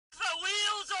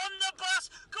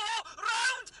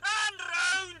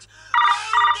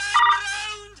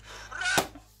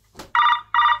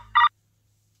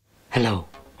Hello,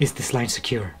 is this line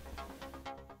secure?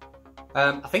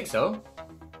 I think so.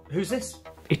 Who's this?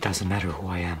 It doesn't matter who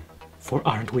I am, for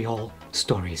aren't we all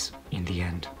stories in the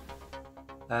end?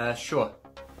 Sure.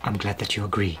 I'm glad that you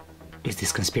agree. Is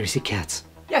this Conspiracy Katz?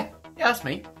 Yeah, that's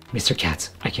me. Mr.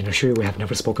 Katz, I can assure you we have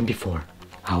never spoken before.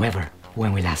 However,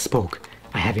 when we last spoke,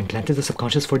 I have implanted the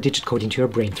subconscious 4-digit code into your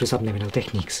brain through subliminal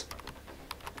techniques.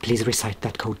 Please recite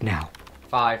that code now.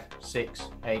 5, 6,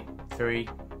 8, 3.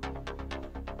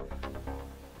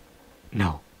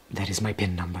 No, that is my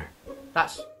PIN number.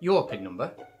 That's your PIN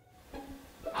number?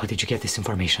 How did you get this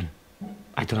information?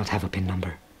 I do not have a PIN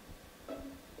number.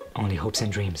 Only hopes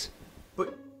and dreams.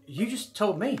 But you just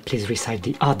told me. Please recite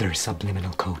the other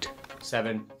subliminal code.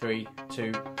 7, 3,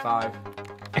 2, 5.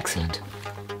 Excellent.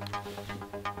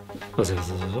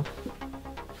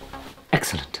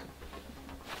 Excellent.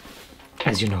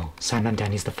 As you know, Simon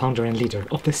Dan is the founder and leader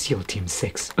of the SEAL Team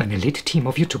 6, an elite team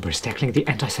of YouTubers tackling the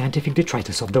anti-scientific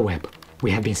detritus of the web.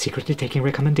 We have been secretly taking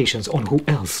recommendations on who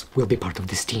else will be part of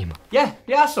this team. Yeah,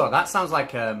 I saw that. Sounds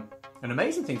like an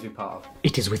amazing thing to be part of.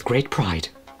 It is with great pride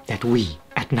that we,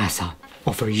 at NASA,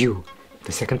 offer you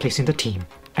the second place in the team,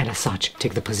 and as such,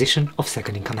 take the position of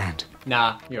second in command.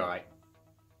 Nah, you're alright.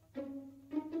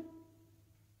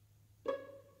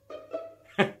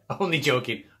 Only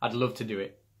joking. I'd love to do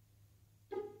it.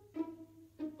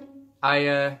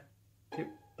 It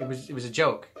was a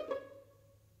joke.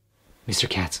 Mr.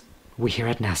 Katz, we here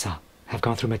at NASA have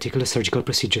gone through meticulous surgical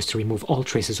procedures to remove all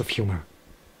traces of humor.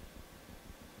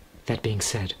 That being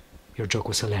said, your joke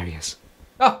was hilarious.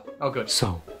 Oh good.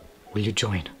 So, will you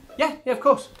join? Yeah, of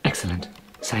course. Excellent.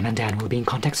 Simon Dan will be in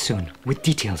contact soon with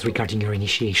details regarding your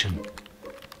initiation.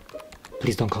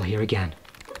 Please don't call here again.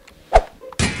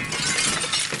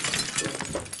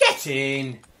 Get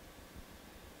in!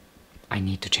 I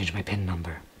need to change my PIN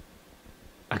number.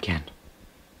 Again.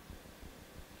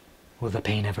 Will the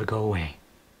pain ever go away?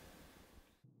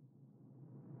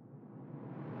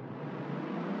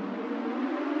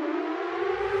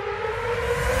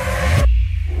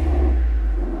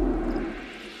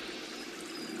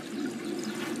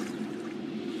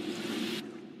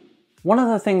 One of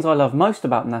the things I love most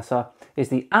about NASA is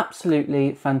the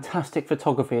absolutely fantastic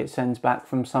photography it sends back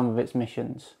from some of its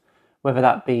missions. Whether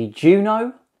that be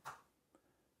Juno,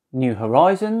 New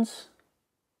Horizons,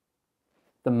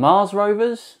 the Mars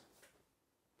rovers,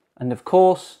 and of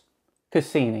course,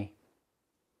 Cassini.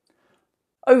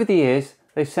 Over the years,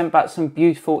 they've sent back some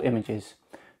beautiful images,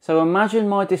 so imagine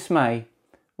my dismay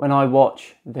when I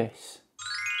watch this.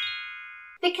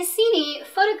 The Cassini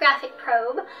photographic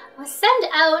probe was sent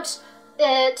out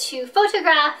to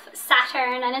photograph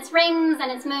Saturn and its rings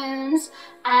and its moons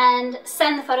and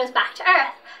send the photos back to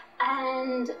Earth.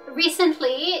 And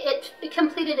recently it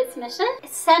completed its mission.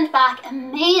 It sent back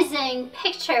amazing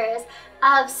pictures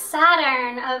of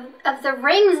Saturn, of the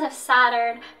rings of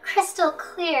Saturn, crystal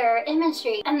clear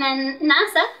imagery. And then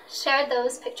NASA shared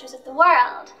those pictures with the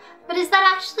world. But is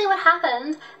that actually what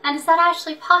happened? And is that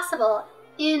actually possible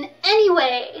in any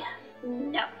way?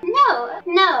 No.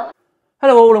 No.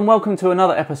 Hello all and welcome to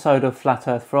another episode of Flat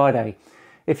Earth Friday.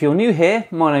 If you're new here,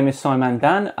 my name is Simon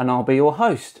Dan and I'll be your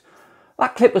host.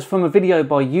 That clip was from a video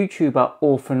by YouTuber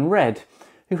Orphan Red,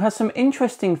 who has some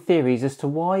interesting theories as to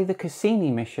why the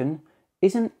Cassini mission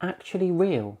isn't actually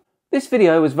real. This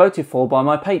video was voted for by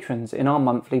my patrons in our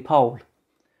monthly poll.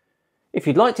 If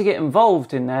you'd like to get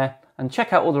involved in there and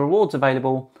check out all the rewards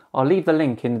available, I'll leave the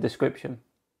link in the description.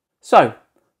 So,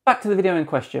 back to the video in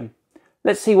question.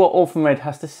 Let's see what Orphan Red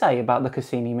has to say about the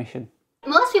Cassini mission.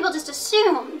 Most people just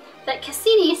assume that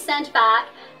Cassini sent back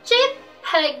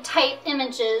JPEG type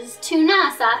images to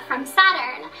NASA from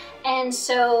Saturn, and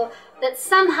so that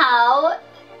somehow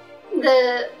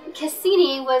the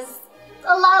Cassini was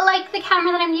a lot like the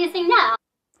camera that I'm using now.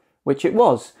 Which it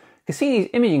was. Cassini's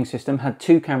imaging system had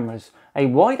two cameras, a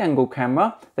wide-angle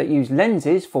camera that used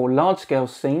lenses for large-scale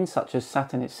scenes such as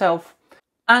Saturn itself,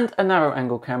 and a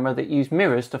narrow-angle camera that used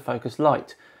mirrors to focus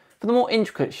light, for the more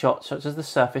intricate shots such as the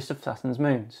surface of Saturn's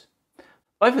moons.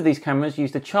 Both of these cameras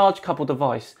used a charge-coupled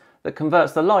device that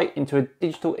converts the light into a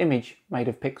digital image made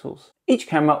of pixels. Each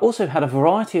camera also had a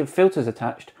variety of filters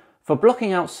attached for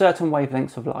blocking out certain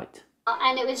wavelengths of light.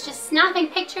 And it was just snapping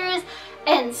pictures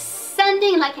and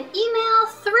sending like an email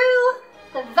through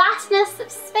the vastness of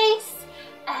space,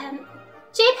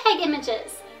 JPEG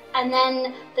images. And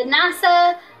then the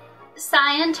NASA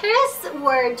scientists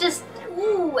were just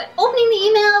opening the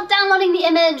email, downloading the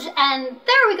image, and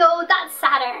there we go, that's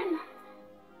Saturn.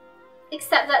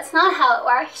 Except that's not how it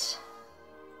worked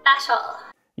at all.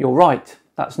 You're right,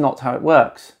 that's not how it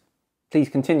works. Please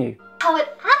continue. How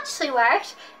it actually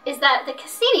worked is that the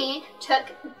Cassini took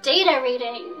data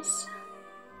readings.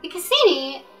 The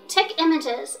Cassini took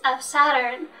images of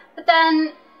Saturn, but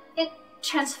then it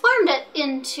transformed it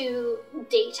into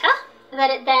data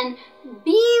that it then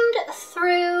beamed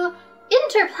through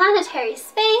interplanetary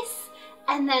space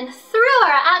and then through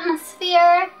our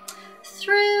atmosphere,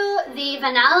 through the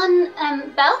Van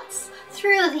Allen belts,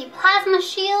 through the plasma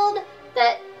shield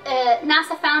that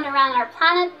NASA found around our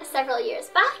planet several years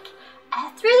back,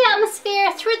 through the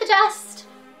atmosphere, through the dust,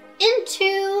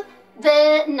 into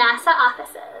the NASA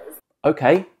offices.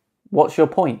 Okay, what's your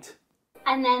point?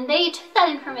 And then they took that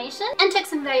information and took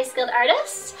some very skilled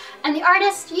artists, and the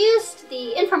artists used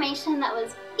the information that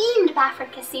was beamed back from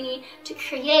Cassini to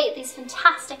create these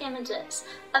fantastic images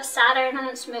of Saturn and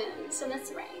its moons and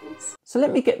its rings. So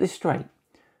let me get this straight.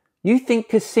 You think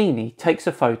Cassini takes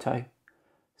a photo,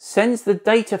 sends the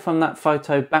data from that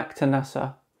photo back to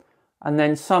NASA, and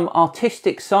then some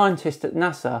artistic scientist at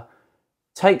NASA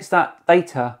takes that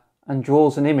data and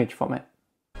draws an image from it?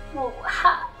 Well,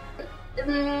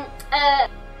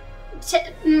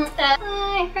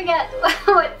 I forget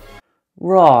what.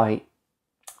 Right.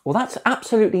 Well, that's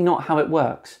absolutely not how it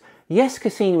works. Yes,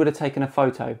 Cassini would have taken a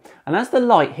photo, and as the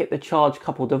light hit the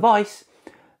charge-coupled device,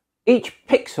 each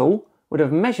pixel would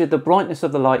have measured the brightness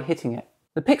of the light hitting it.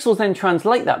 The pixels then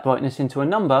translate that brightness into a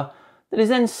number that is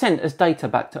then sent as data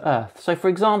back to Earth. So for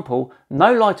example,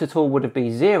 no light at all would have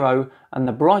been 0 and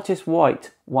the brightest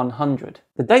white 100.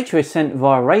 The data is sent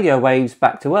via radio waves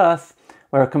back to Earth,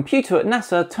 where a computer at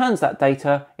NASA turns that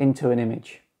data into an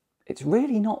image. It's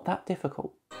really not that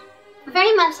difficult.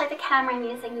 Very much like the camera I'm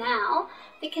using now,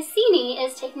 the Cassini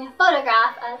is taking a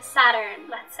photograph of Saturn,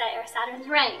 let's say, or Saturn's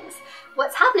rings.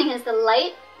 What's happening is the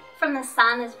light from the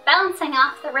sun is bouncing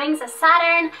off the rings of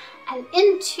Saturn and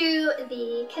into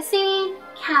the Cassini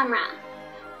camera,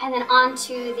 and then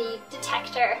onto the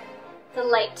detector, the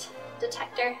light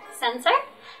detector sensor,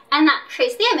 and that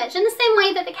creates the image in the same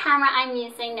way that the camera I'm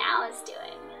using now is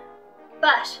doing.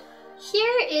 But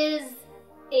here is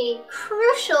a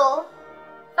crucial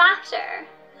factor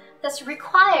that's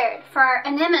required for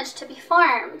an image to be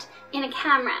formed in a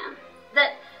camera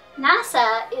that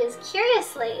NASA is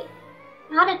curiously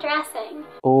not addressing.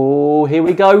 Oh, here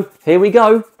we go, here we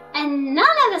go. And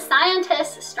none of the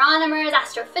scientists, astronomers,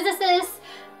 astrophysicists,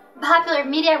 popular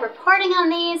media reporting on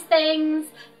these things,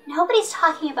 nobody's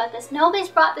talking about this, nobody's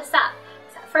brought this up,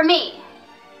 except for me.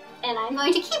 And I'm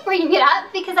going to keep bringing it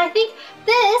up because I think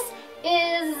this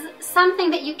is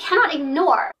something that you cannot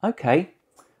ignore. Okay,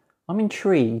 I'm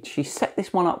intrigued. She set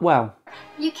this one up well.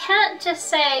 You can't just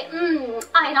say,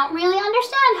 I don't really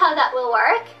understand how that will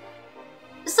work,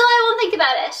 so I won't think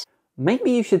about it.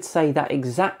 Maybe you should say that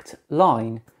exact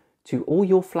line to all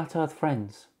your flat earth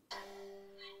friends.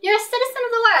 You're a citizen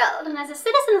of the world, and as a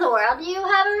citizen of the world, you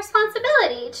have a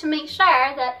responsibility to make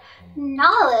sure that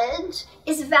knowledge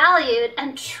is valued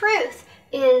and truth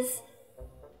is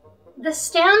the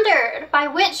standard by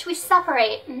which we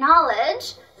separate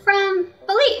knowledge from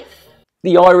belief.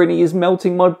 The irony is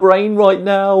melting my brain right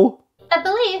now. A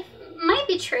belief might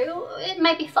be true, it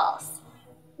might be false.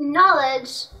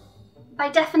 Knowledge, by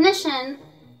definition,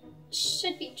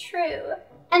 should be true.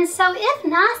 And so if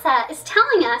NASA is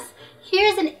telling us,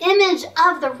 here's an image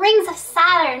of the rings of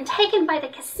Saturn taken by the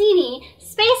Cassini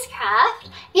spacecraft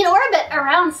in orbit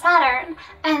around Saturn,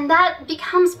 and that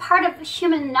becomes part of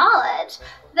human knowledge,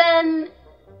 then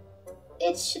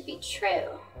it should be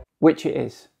true. Which it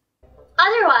is.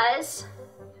 Otherwise,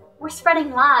 we're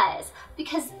spreading lies,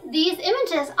 because these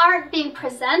images aren't being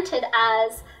presented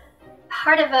as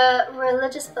part of a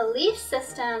religious belief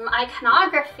system,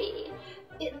 iconography.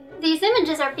 These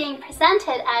images are being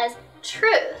presented as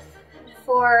truth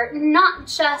for not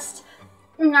just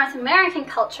North American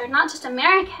culture, not just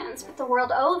Americans, but the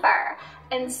world over.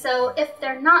 And so if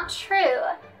they're not true,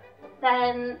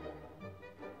 then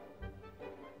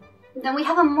we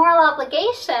have a moral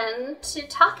obligation to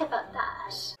talk about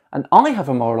that. And I have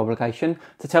a moral obligation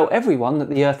to tell everyone that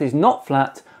the Earth is not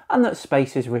flat and that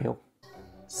space is real.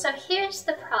 So here's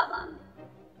the problem.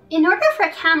 In order for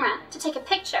a camera to take a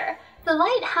picture, the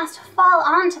light has to fall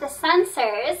onto the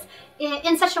sensors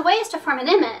in such a way as to form an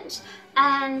image.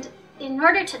 And in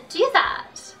order to do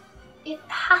that, it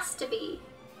has to be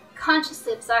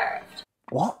consciously observed.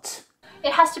 What?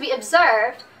 It has to be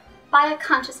observed by a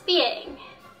conscious being.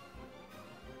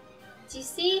 Do you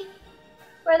see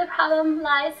where the problem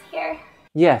lies here?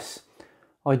 Yes,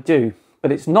 I do,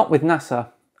 but it's not with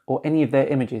NASA or any of their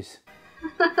images.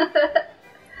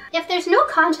 If there's no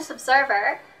conscious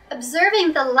observer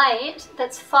observing the light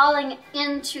that's falling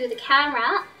into the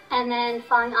camera and then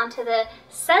falling onto the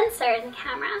sensor in the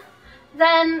camera,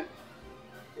 then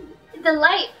the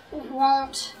light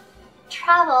won't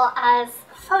travel as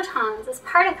photons, as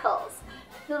particles.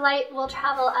 The light will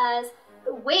travel as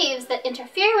waves that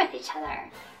interfere with each other.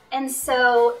 And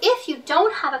so if you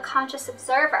don't have a conscious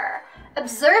observer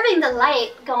observing the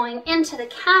light going into the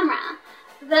camera,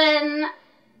 then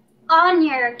on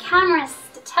your camera's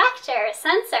detector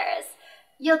sensors,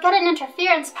 you'll get an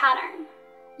interference pattern.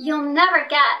 You'll never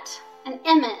get an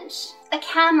image. A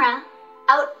camera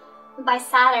out by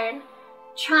Saturn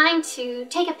trying to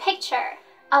take a picture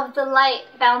of the light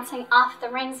bouncing off the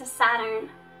rings of Saturn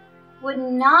would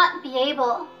not be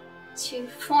able to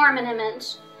form an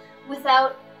image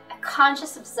without a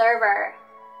conscious observer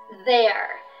there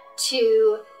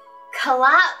to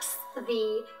collapse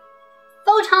the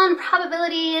photon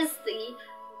probabilities, the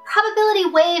probability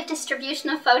wave distribution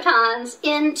of photons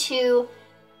into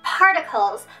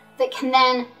particles that can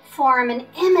then form an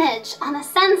image on the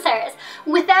sensors.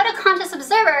 Without a conscious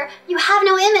observer, you have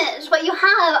no image. What you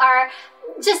have are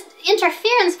just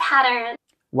interference patterns.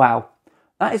 Wow,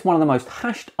 that is one of the most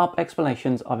hashed up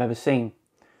explanations I've ever seen.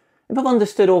 If I've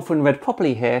understood Orphan Red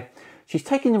properly here, she's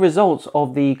taking the results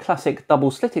of the classic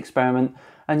double slit experiment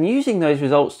and using those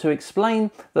results to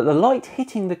explain that the light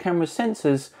hitting the camera's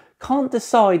sensors can't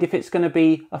decide if it's going to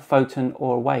be a photon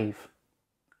or a wave,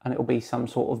 and it'll be some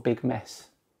sort of big mess.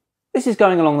 This is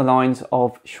going along the lines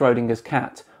of Schrodinger's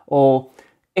cat, or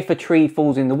if a tree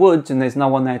falls in the woods and there's no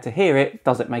one there to hear it,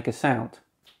 does it make a sound?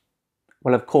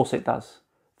 Well, of course it does.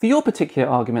 For your particular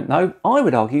argument though, I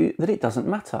would argue that it doesn't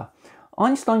matter.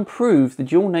 Einstein proved the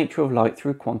dual nature of light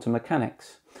through quantum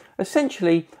mechanics.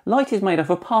 Essentially, light is made up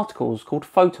of particles called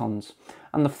photons,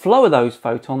 and the flow of those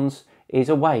photons is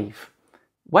a wave.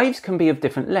 Waves can be of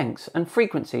different lengths and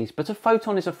frequencies, but a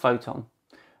photon is a photon.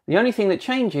 The only thing that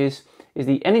changes is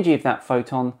the energy of that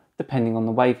photon depending on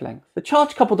the wavelength. The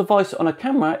charge-coupled device on a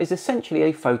camera is essentially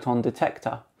a photon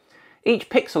detector, each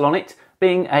pixel on it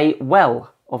being a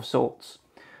well of sorts.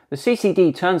 The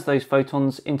CCD turns those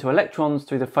photons into electrons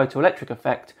through the photoelectric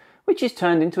effect, which is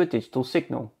turned into a digital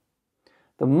signal.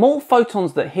 The more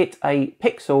photons that hit a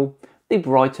pixel, the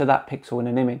brighter that pixel in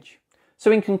an image.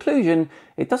 So in conclusion,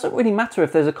 it doesn't really matter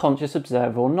if there's a conscious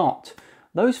observer or not.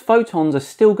 Those photons are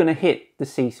still going to hit the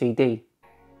CCD.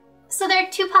 So there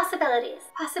are two possibilities.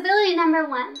 Possibility number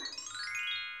one,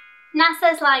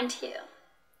 NASA is lying to you.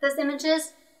 Those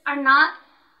images are not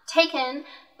taken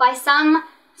by some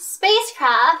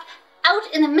spacecraft out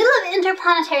in the middle of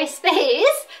interplanetary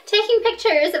space taking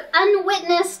pictures of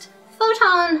unwitnessed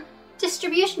photon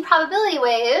distribution probability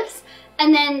waves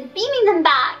and then beaming them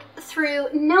back through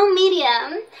no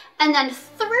medium and then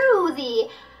through the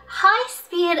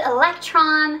high-speed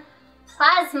electron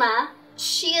plasma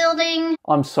shielding.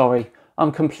 I'm sorry,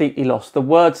 I'm completely lost. The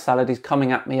word salad is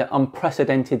coming at me at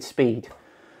unprecedented speed.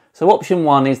 So option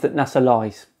one is that NASA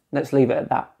lies. Let's leave it at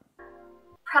that.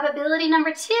 Probability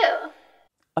number two.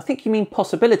 I think you mean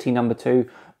possibility number two,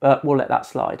 but we'll let that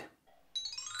slide.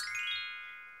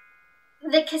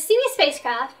 The Cassini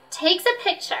spacecraft takes a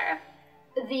picture.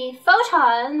 The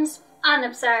photons,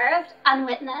 unobserved,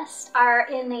 unwitnessed, are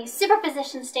in a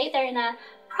superposition state. They're in a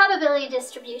probability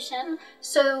distribution.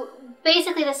 So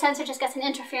basically the sensor just gets an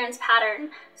interference pattern,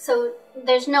 so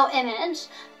there's no image.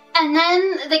 And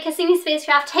then the Cassini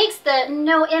spacecraft takes the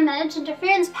no image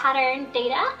interference pattern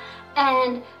data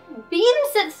and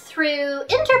beams it through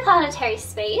interplanetary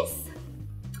space,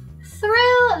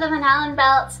 through the Van Allen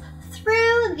belts,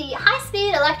 through the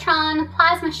high-speed electron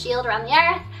plasma shield around the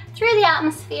Earth, through the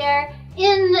atmosphere,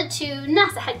 into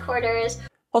NASA headquarters.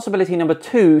 Possibility number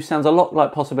two sounds a lot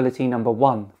like possibility number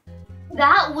one.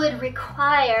 That would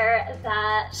require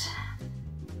that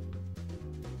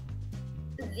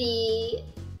the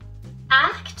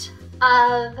act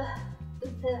of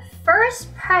the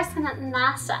first person at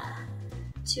NASA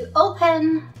to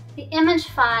open the image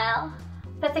file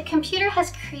that the computer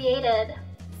has created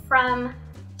from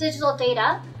digital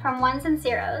data, from ones and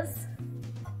zeros,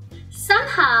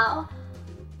 somehow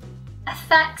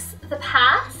affects the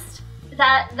past.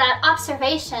 That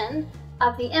observation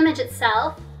of the image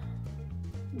itself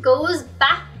goes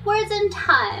backwards in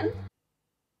time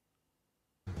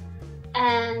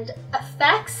and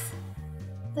affects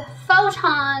the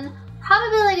photon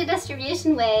probability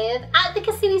distribution wave at the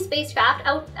Cassini spacecraft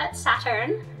out at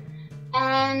Saturn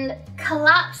and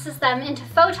collapses them into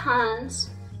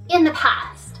photons in the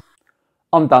past.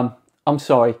 I'm done. I'm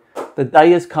sorry. The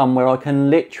day has come where I can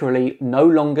literally no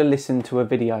longer listen to a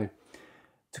video.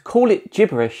 To call it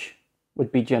gibberish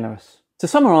would be generous. To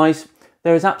summarise,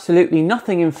 there is absolutely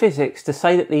nothing in physics to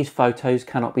say that these photos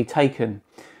cannot be taken.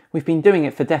 We've been doing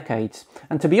it for decades,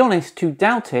 and to be honest, to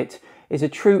doubt it is a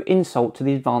true insult to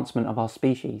the advancement of our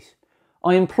species.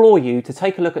 I implore you to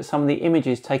take a look at some of the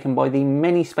images taken by the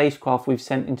many spacecraft we've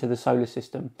sent into the solar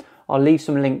system. I'll leave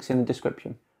some links in the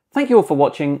description. Thank you all for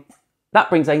watching.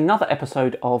 That brings another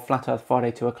episode of Flat Earth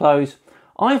Friday to a close.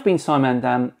 I've been Simon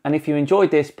Dan, and if you enjoyed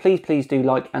this, please do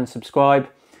like and subscribe.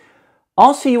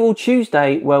 I'll see you all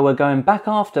Tuesday, where we're going back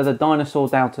after the dinosaur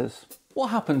doubters. What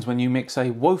happens when you mix a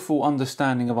woeful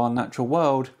understanding of our natural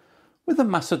world with a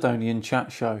Macedonian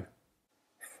chat show?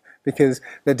 Because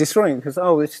they're destroying it, because,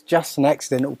 oh, it's just an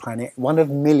accidental planet, one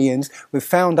of millions. We've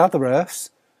found other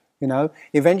Earths, you know.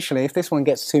 Eventually, if this one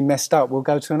gets too messed up, we'll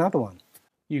go to another one.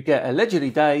 You get Allegedly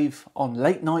Dave on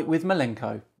Late Night with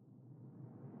Malenko.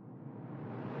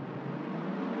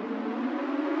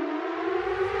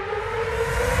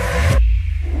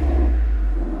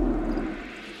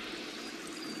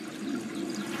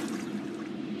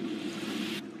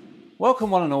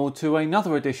 Welcome one and all to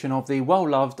another edition of the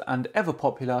well-loved and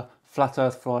ever-popular Flat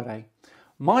Earth Friday.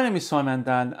 My name is Simon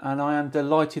Dan, and I am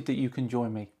delighted that you can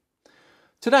join me.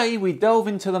 Today we delve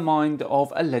into the mind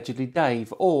of Allegedly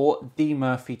Dave, or D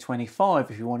Murphy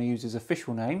 25 if you want to use his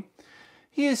official name.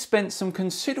 He has spent some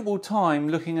considerable time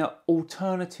looking at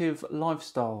alternative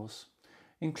lifestyles,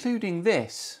 including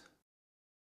this.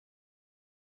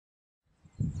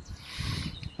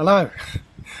 Hello.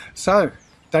 So,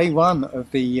 day one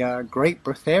of the Great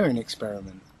Breatharian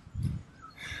Experiment.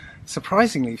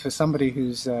 Surprisingly, for somebody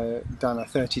who's done a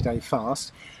 30-day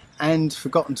fast and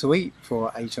forgotten to eat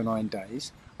for 8 or 9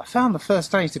 days, I found the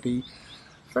first day to be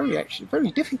very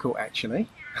difficult, actually.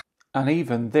 And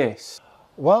even this.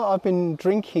 Well, I've been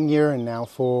drinking urine now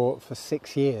for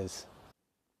 6 years.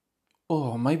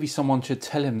 Oh, maybe someone should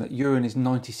tell him that urine is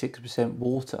 96%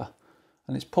 water,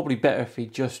 and it's probably better if he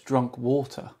just drunk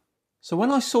water. So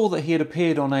when I saw that he had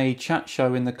appeared on a chat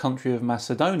show in the country of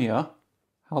Macedonia,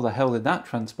 how the hell did that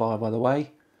transpire, by the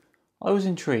way? I was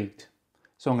intrigued.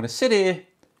 So I'm going to sit here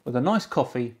with a nice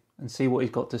coffee and see what he's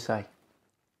got to say.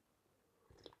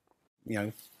 You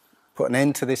know, put an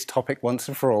end to this topic once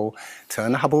and for all,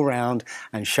 turn the Hubble round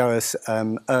and show us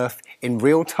Earth in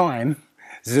real time,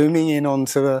 zooming in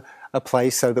onto a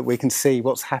place so that we can see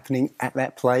what's happening at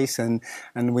that place, and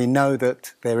we know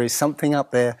that there is something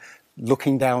up there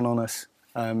looking down on us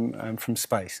from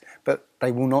space. But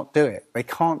they will not do it. They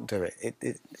can't do it.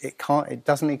 It can't. It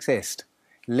doesn't exist.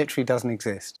 It literally doesn't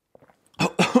exist.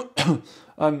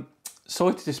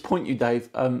 Sorry to disappoint you, Dave,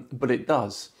 but it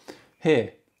does.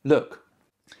 Here, look.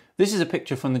 This is a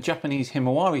picture from the Japanese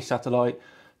Himawari satellite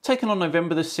taken on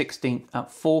November the 16th at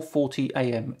 4:40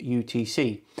 AM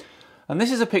UTC. And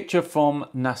this is a picture from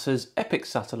NASA's EPIC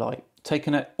satellite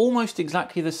taken at almost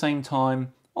exactly the same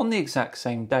time on the exact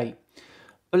same date.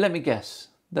 But let me guess,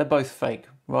 they're both fake,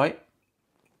 right?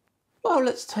 Well,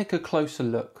 let's take a closer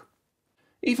look.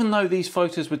 Even though these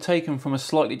photos were taken from a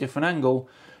slightly different angle,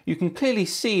 you can clearly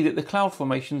see that the cloud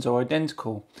formations are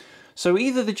identical. So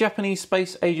either the Japanese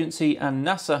Space Agency and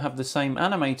NASA have the same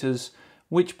animators,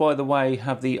 which by the way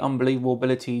have the unbelievable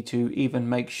ability to even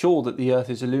make sure that the Earth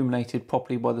is illuminated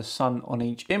properly by the sun on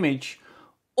each image,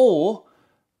 or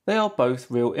they are both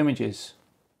real images.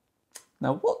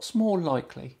 Now what's more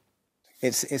likely?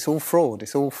 It's all fraud.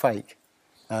 It's all fake.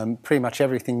 Pretty much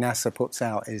everything NASA puts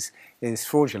out is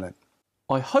fraudulent.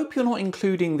 I hope you're not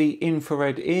including the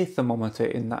infrared ear thermometer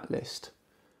in that list,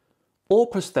 or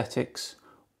prosthetics,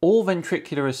 or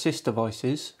ventricular assist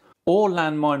devices, or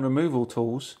landmine removal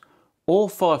tools, or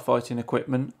firefighting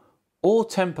equipment, or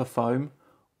temper foam,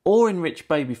 or enriched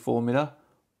baby formula,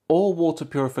 or water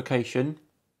purification.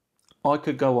 I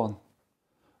could go on.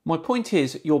 My point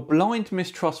is, your blind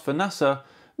mistrust for NASA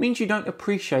means you don't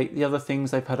appreciate the other things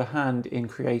they've had a hand in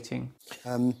creating.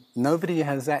 Nobody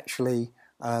has actually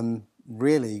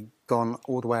really gone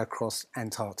all the way across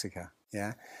Antarctica.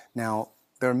 Yeah. Now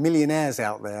there are millionaires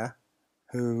out there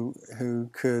who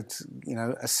could, you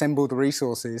know, assemble the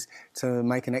resources to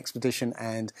make an expedition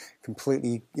and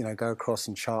completely, you know, go across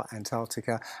and chart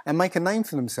Antarctica and make a name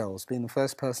for themselves, being the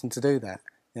first person to do that.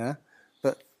 Yeah.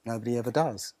 But nobody ever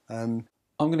does.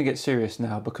 I'm going to get serious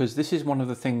now, because this is one of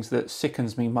the things that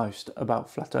sickens me most about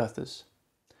flat earthers.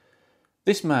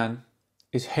 This man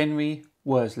is Henry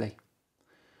Worsley.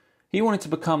 He wanted to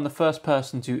become the first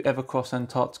person to ever cross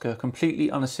Antarctica completely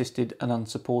unassisted and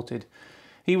unsupported.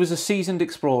 He was a seasoned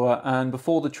explorer and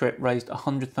before the trip raised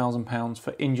 £100,000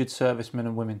 for injured servicemen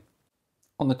and women.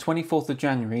 On the 24th of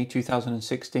January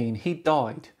 2016, he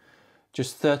died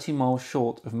just 30 miles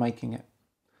short of making it.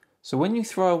 So when you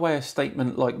throw away a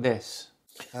statement like this...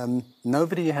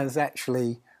 nobody has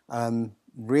actually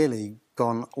really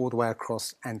gone all the way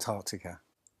across Antarctica.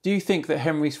 Do you think that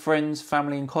Henry's friends,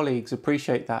 family and colleagues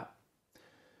appreciate that?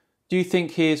 Do you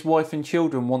think his wife and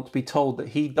children want to be told that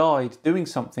he died doing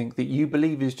something that you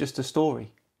believe is just a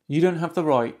story? You don't have the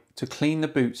right to clean the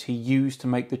boots he used to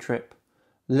make the trip,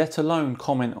 let alone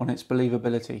comment on its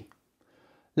believability.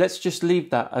 Let's just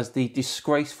leave that as the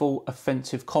disgraceful,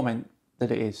 offensive comment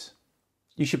that it is.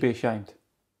 You should be ashamed.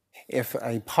 If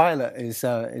a pilot is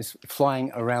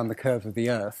flying around the curve of the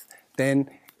Earth, then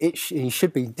he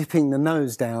should be dipping the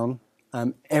nose down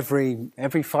every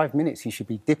 5 minutes. He should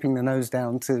be dipping the nose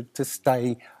down to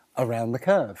stay around the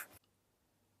curve.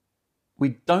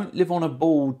 We don't live on a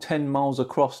ball 10 miles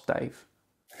across, Dave.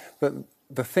 But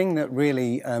the thing that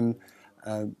really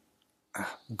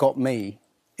got me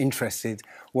interested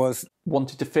was...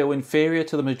 Wanted to feel inferior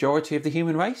to the majority of the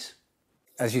human race?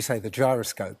 As you say, the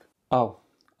gyroscope. Oh,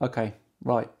 okay,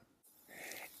 right.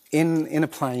 In a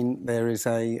plane, there is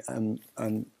an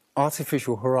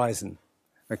artificial horizon,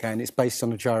 okay, and it's based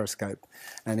on a gyroscope.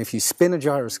 And if you spin a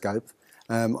gyroscope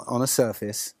on a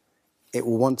surface, it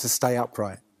will want to stay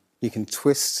upright. You can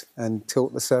twist and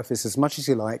tilt the surface as much as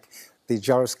you like. The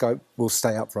gyroscope will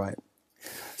stay upright.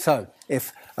 So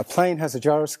if a plane has a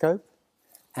gyroscope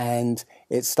and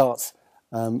it starts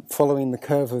following the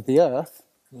curve of the Earth,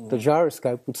 the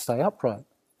gyroscope would stay upright,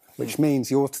 which means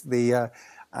the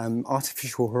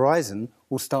artificial horizon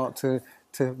will start to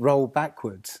roll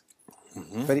backwards.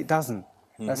 But it doesn't.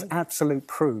 That's absolute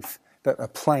proof that a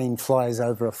plane flies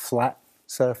over a flat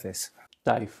surface.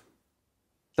 Dave.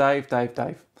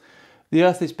 The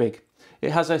Earth is big.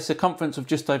 It has a circumference of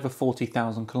just over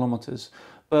 40,000 kilometres.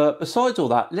 But besides all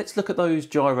that, let's look at those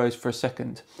gyros for a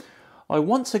second. I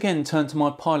once again turn to my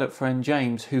pilot friend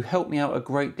James, who helped me out a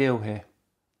great deal here.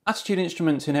 Attitude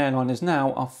instruments in airliners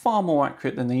now are far more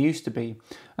accurate than they used to be,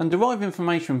 and derive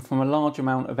information from a large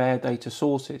amount of air data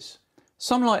sources.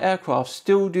 Some light aircraft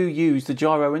still do use the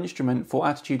gyro instrument for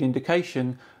attitude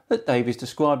indication that Dave is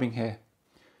describing here.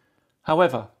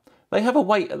 However, they have a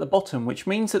weight at the bottom, which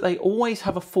means that they always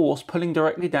have a force pulling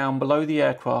directly down below the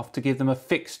aircraft to give them a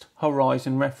fixed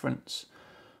horizon reference.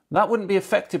 That wouldn't be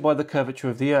affected by the curvature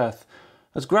of the Earth,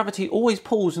 as gravity always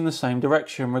pulls in the same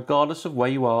direction regardless of where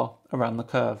you are around the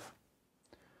curve.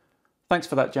 Thanks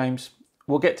for that, James.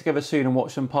 We'll get together soon and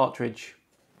watch some partridge.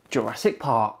 Jurassic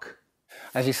Park.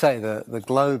 As you say, the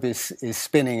globe is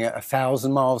spinning at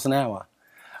 1,000 miles an hour.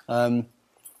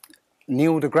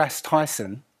 Neil deGrasse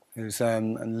Tyson, who's a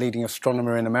leading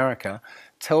astronomer in America,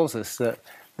 tells us that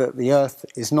the Earth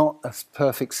is not a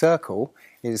perfect circle.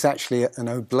 It is actually an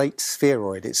oblate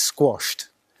spheroid. It's squashed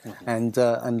and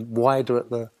wider at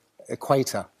the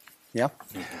equator. Yeah?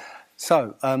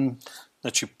 So...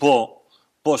 Znači,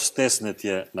 po-stesnet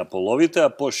je na polovite, a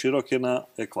po-širok je na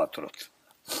ekvatorot.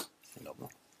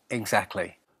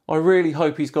 Exactly. I really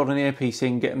hope he's got an earpiece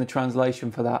in getting the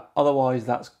translation for that. Otherwise,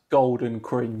 that's golden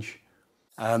cringe.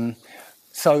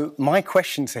 So my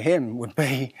question to him would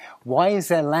be, why is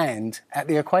there land at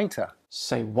the equator?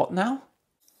 Say what now?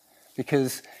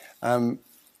 Because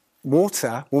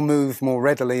water will move more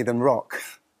readily than rock.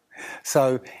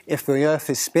 So if the Earth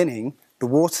is spinning, the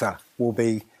water will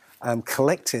be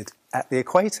collected at the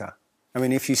equator. I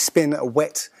mean, if you spin a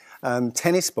wet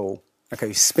tennis ball, okay,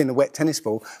 you spin a wet tennis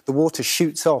ball, the water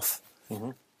shoots off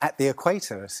at the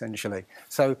equator, essentially.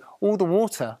 So all the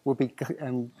water will be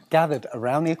gathered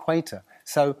around the equator.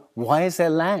 So why is there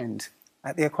land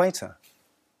at the equator?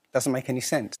 Doesn't make any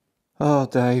sense. Oh,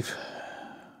 Dave.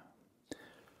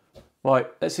 Right,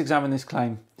 let's examine this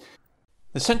claim.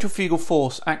 The centrifugal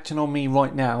force acting on me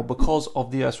right now because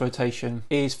of the Earth's rotation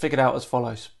is figured out as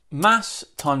follows. Mass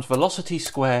times velocity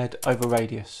squared over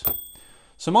radius.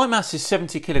 So my mass is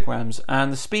 70 kilograms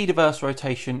and the speed of Earth's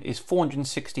rotation is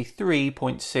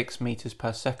 463.6 meters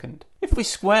per second. If we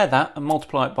square that and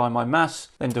multiply it by my mass,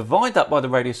 then divide that by the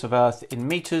radius of Earth in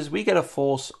meters, we get a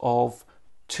force of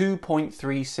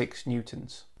 2.36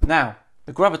 newtons. Now,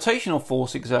 the gravitational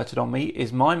force exerted on me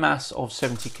is my mass of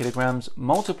 70 kilograms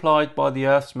multiplied by the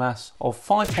Earth's mass of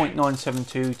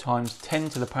 5.972 times 10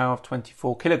 to the power of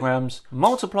 24 kilograms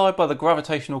multiplied by the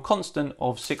gravitational constant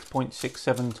of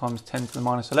 6.67 times 10 to the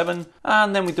minus 11,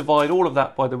 and then we divide all of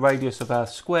that by the radius of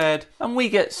Earth squared and we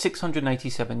get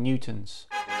 687 newtons.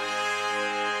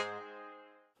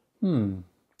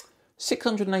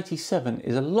 687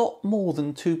 is a lot more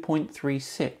than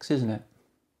 2.36, isn't it?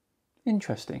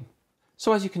 Interesting.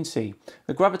 So as you can see,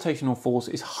 the gravitational force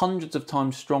is hundreds of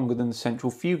times stronger than the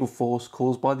centrifugal force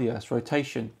caused by the Earth's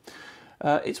rotation.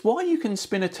 It's why you can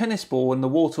spin a tennis ball and the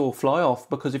water will fly off,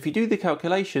 because if you do the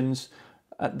calculations,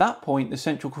 at that point the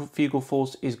centrifugal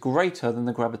force is greater than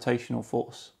the gravitational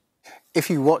force.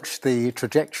 If you watch the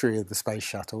trajectory of the space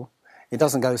shuttle, it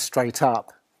doesn't go straight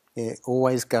up. It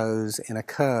always goes in a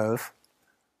curve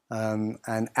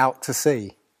and out to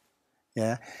sea.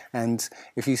 Yeah, and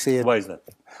if you see it, Why is that?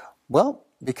 well,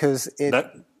 because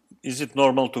Is it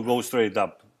normal to go straight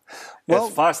up, Well-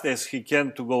 as fast as he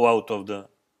can to go out of the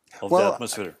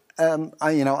atmosphere?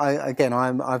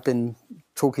 I've been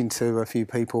talking to a few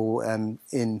people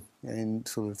in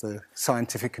sort of the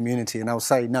scientific community, and they'll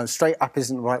say, no, straight up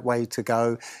isn't the right way to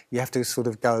go. You have to sort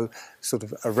of go sort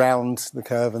of around the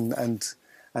curve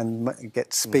and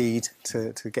get speed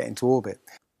to get into orbit.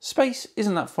 Space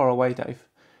isn't that far away, Dave.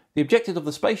 The objective of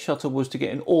the space shuttle was to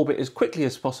get in orbit as quickly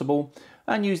as possible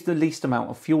and use the least amount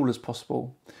of fuel as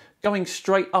possible. Going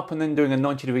straight up and then doing a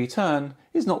 90-degree turn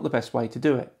is not the best way to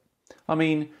do it. I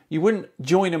mean, you wouldn't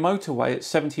join a motorway at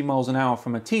 70 miles an hour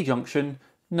from a T-junction.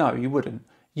 No, you wouldn't.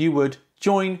 You would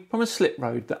join from a slip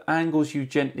road that angles you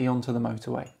gently onto the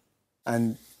motorway.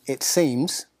 And it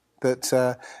seems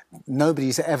that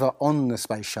nobody's ever on the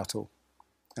space shuttle.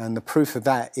 And the proof of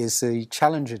that is the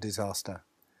Challenger disaster.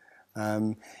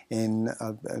 I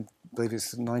believe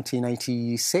it's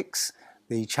 1986,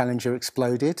 the Challenger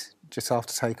exploded just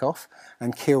after takeoff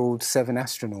and killed 7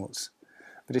 astronauts.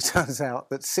 But it turns out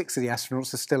that 6 of the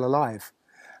astronauts are still alive,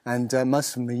 and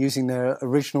most of them are using their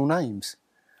original names.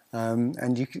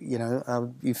 And you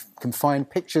can find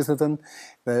pictures of them.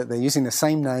 They're using the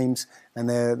same names, and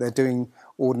they're doing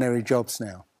ordinary jobs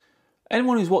now.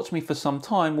 Anyone who's watched me for some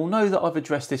time will know that I've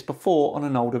addressed this before on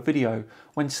an older video,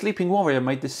 when Sleeping Warrior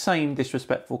made the same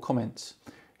disrespectful comments.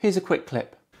 Here's a quick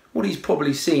clip. What he's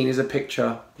probably seen is a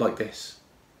picture like this,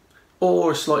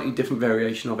 or a slightly different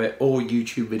variation of it, or a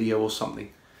YouTube video or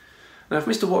something. Now, if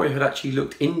Mr. Warrior had actually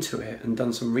looked into it and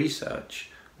done some research,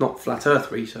 not flat earth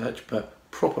research, but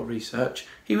proper research,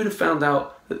 he would have found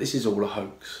out that this is all a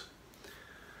hoax.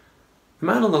 The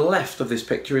man on the left of this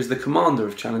picture is the commander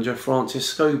of Challenger,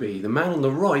 Francis Scobie. The man on the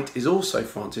right is also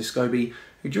Francis Scobie,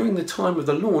 who during the time of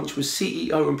the launch was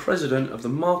CEO and president of the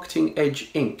Marketing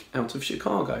Edge Inc. out of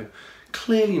Chicago.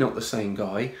 Clearly not the same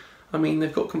guy. I mean,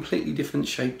 they've got completely different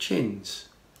shaped chins.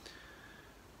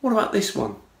 What about this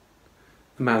one?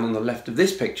 The man on the left of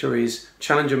this picture is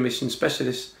Challenger mission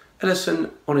specialist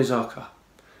Ellison Onizaka.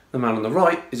 The man on the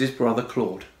right is his brother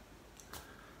Claude.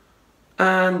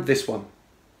 And this one.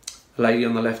 The lady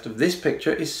on the left of this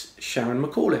picture is Sharon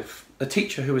McAuliffe, a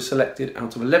teacher who was selected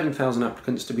out of 11,000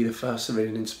 applicants to be the first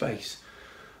civilian in space.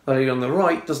 The lady on the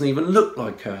right doesn't even look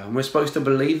like her, and we're supposed to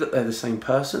believe that they're the same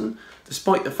person,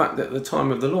 despite the fact that at the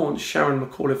time of the launch, Sharon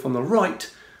McAuliffe on the right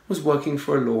was working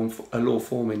for a law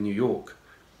firm in New York.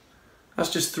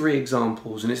 That's just 3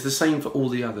 examples, and it's the same for all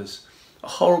the others. A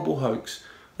horrible hoax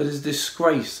that is a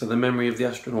disgrace to the memory of the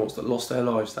astronauts that lost their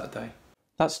lives that day.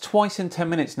 That's twice in 10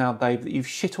 minutes now, Dave, that you've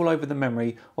shit all over the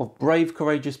memory of brave,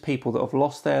 courageous people that have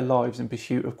lost their lives in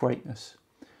pursuit of greatness.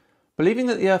 Believing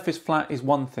that the Earth is flat is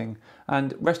one thing,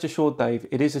 and rest assured, Dave,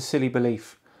 it is a silly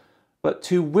belief. But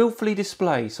to willfully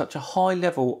display such a high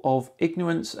level of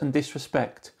ignorance and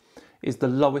disrespect is the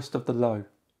lowest of the low.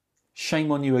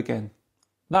 Shame on you again.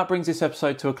 That brings this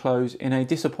episode to a close in a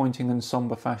disappointing and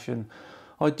sombre fashion.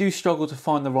 I do struggle to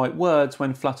find the right words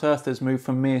when flat earthers move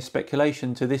from mere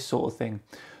speculation to this sort of thing.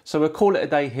 So we'll call it a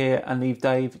day here and leave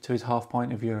Dave to his half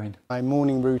pint of urine. My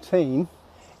morning routine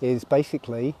is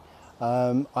basically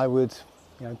I would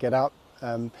get up,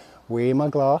 weigh my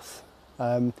glass,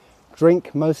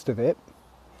 drink most of it,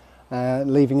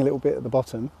 leaving a little bit at the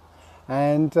bottom,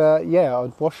 and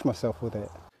I'd wash myself with it.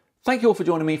 Thank you all for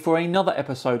joining me for another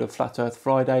episode of Flat Earth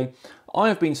Friday. I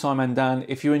have been Simon Dan.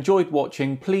 If you enjoyed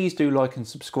watching, please do like and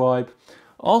subscribe.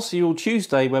 I'll see you all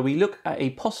Tuesday where we look at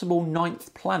a possible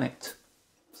 9th planet.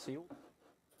 See you.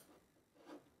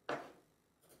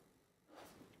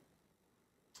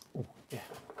 Oh, yeah.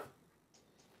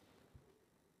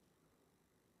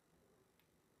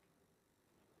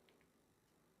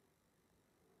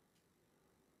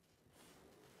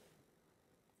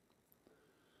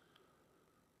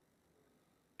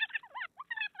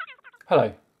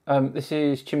 Hello, this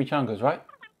is Chimichangas, right?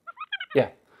 Yeah.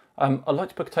 I'd like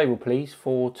to book a table, please,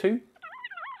 for 2.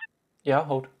 Yeah, I'll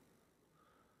hold.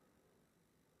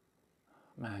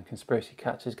 Man, Conspiracy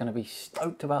Cats is going to be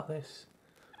stoked about this.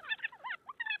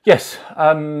 Yes,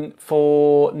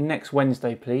 for next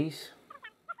Wednesday, please.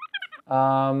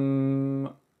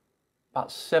 About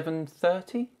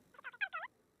 7:30?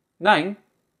 Name?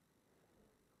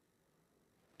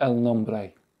 El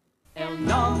Nombre. El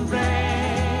Nombre.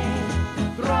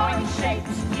 Drawing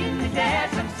shapes in the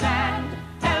desert sand,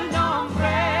 El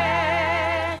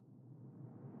Nombre.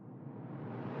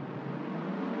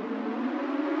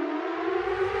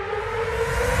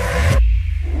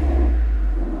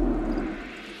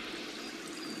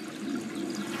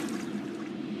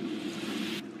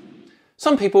 So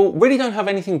Some people really don't have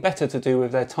anything better to do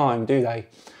with their time, do they?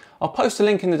 I'll post a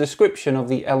link in the description of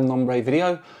the El Nombre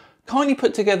video, kindly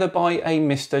put together by a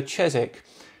Mr. Chesick,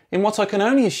 in what I can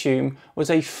only assume was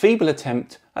a feeble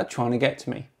attempt at trying to get to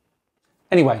me.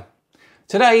 Anyway,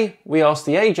 today we ask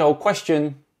the age-old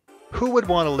question: who would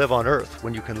want to live on Earth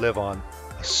when you can live on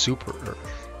a super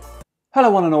Earth? Hello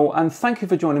one and all, and thank you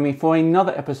for joining me for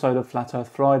another episode of Flat Earth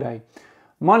Friday.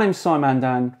 My name's Simon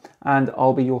Dan, and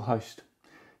I'll be your host.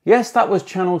 Yes, that was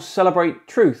channel Celebrate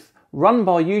Truth, run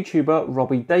by YouTuber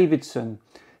Robbie Davidson.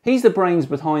 He's the brains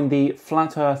behind the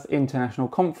Flat Earth International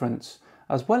Conference,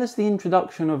 as well as the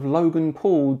introduction of Logan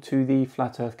Paul to the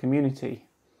Flat Earth community.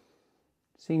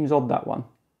 Seems odd, that one.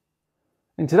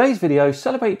 In today's video,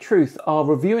 Celebrate Truth are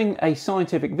reviewing a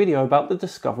scientific video about the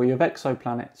discovery of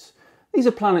exoplanets. These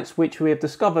are planets which we have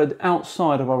discovered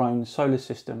outside of our own solar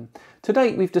system. To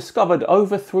date, we've discovered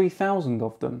over 3,000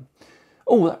 of them.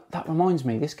 Oh, that reminds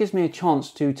me, this gives me a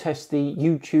chance to test the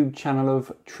YouTube channel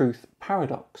of Truth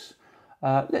Paradox.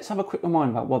 Let's have a quick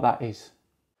remind about what that is.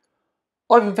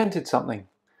 I've invented something.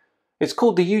 It's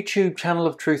called the YouTube channel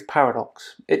of Truth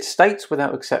Paradox. It states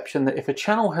without exception that if a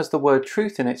channel has the word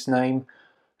truth in its name,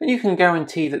 then you can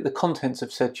guarantee that the contents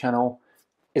of said channel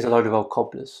is a load of old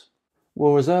cobblers.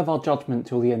 We'll reserve our judgment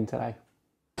till the end today.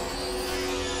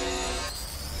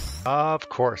 Of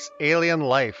course, alien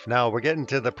life. Now we're getting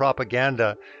to the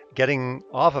propaganda, getting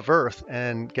off of Earth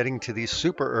and getting to these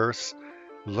super Earths.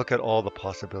 Look at all the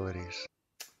possibilities.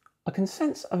 I can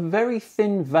sense a very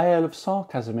thin veil of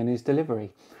sarcasm in his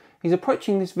delivery. He's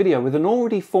approaching this video with an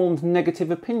already formed negative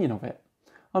opinion of it.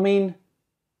 I mean,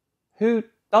 who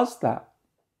does that?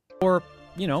 Or,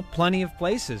 you know, plenty of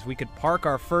places we could park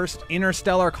our first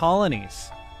interstellar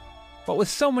colonies. But with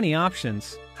so many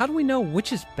options, how do we know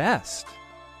which is best?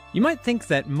 You might think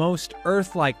that most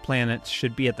Earth-like planets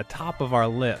should be at the top of our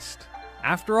list.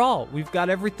 After all, we've got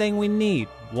everything we need: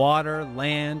 water,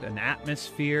 land, an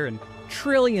atmosphere, and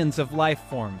trillions of life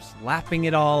forms lapping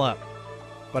it all up.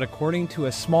 But according to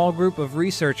a small group of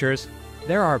researchers,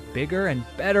 there are bigger and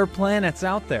better planets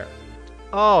out there.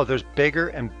 Oh, there's bigger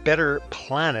and better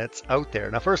planets out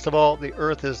there. Now, first of all, the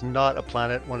Earth is not a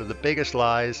planet, one of the biggest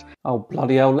lies. Oh,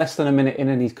 bloody hell, less than a minute in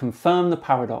and he's confirmed the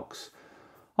paradox.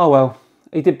 Oh well,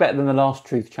 he did better than the last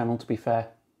Truth channel, to be fair.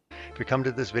 If you come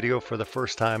to this video for the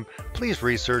first time, please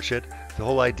research it. The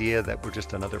whole idea that we're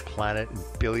just another planet and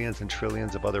billions and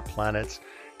trillions of other planets,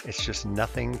 it's just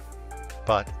nothing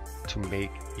but to make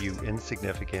you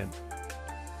insignificant,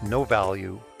 no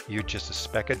value. You're just a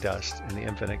speck of dust in the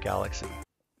infinite galaxy.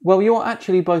 Well, you're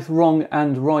actually both wrong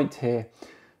and right here.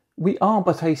 We are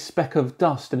but a speck of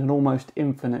dust in an almost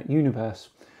infinite universe.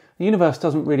 The universe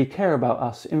doesn't really care about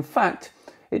us. In fact,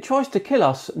 it tries to kill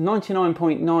us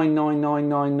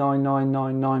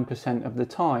 99.9999999% of the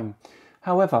time.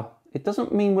 However, it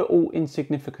doesn't mean we're all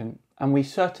insignificant, and we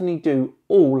certainly do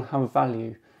all have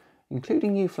value,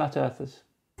 including you flat earthers.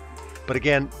 But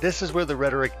again, this is where the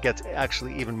rhetoric gets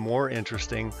actually even more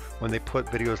interesting when they put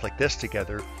videos like this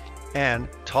together and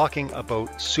talking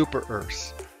about super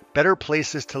Earths, better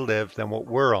places to live than what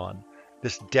we're on,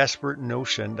 this desperate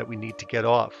notion that we need to get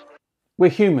off.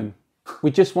 We're human.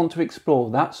 We just want to explore,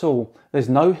 that's all. There's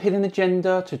no hidden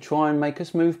agenda to try and make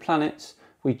us move planets.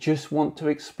 We just want to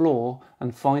explore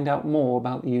and find out more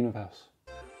about the universe.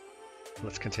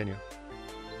 Let's continue.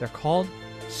 They're called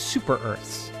super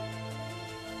Earths.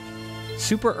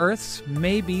 Super Earths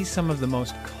may be some of the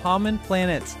most common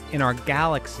planets in our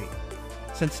galaxy.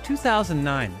 Since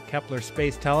 2009, Kepler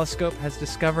Space Telescope has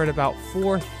discovered about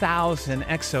 4,000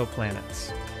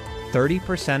 exoplanets.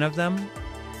 30% of them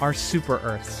are super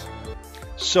Earths.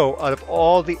 So out of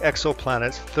all the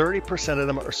exoplanets, 30% of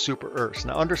them are super Earths.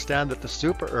 Now understand that the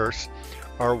super Earths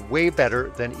are way better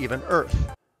than even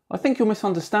Earth. I think you're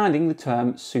misunderstanding the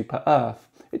term super Earth.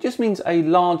 It just means a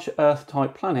large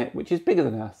Earth-type planet which is bigger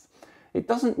than Earth. It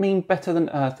doesn't mean better than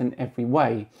Earth in every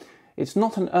way. It's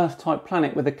not an Earth-type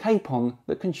planet with a cape on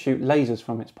that can shoot lasers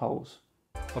from its poles.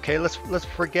 Okay, let's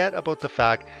forget about the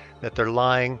fact that they're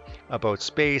lying about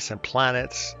space and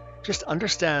planets. Just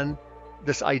understand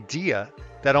this idea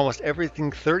that almost everything,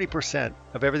 30%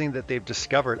 of everything that they've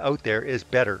discovered out there is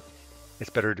better. It's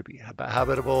better to be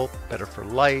habitable, better for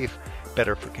life,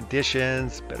 better for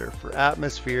conditions, better for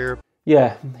atmosphere.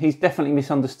 Yeah, he's definitely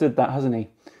misunderstood that, hasn't he?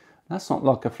 That's not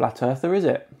like a flat earther, is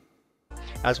it?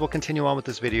 As we'll continue on with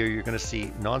this video, you're going to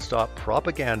see non-stop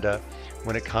propaganda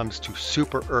when it comes to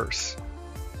super Earths.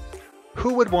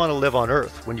 Who would want to live on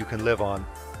Earth when you can live on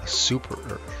a super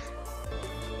Earth?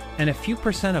 And a few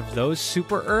percent of those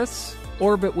super Earths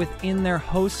orbit within their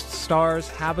host star's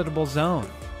habitable zone.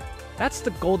 That's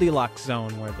the Goldilocks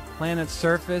zone, where the planet's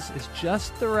surface is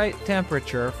just the right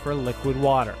temperature for liquid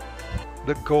water.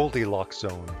 The Goldilocks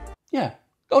zone. Yeah,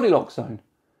 Goldilocks zone.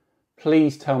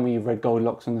 Please tell me you've read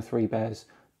Goldilocks and the Three Bears.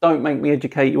 Don't make me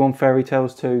educate you on fairy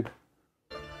tales too.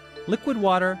 Liquid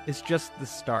water is just the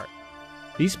start.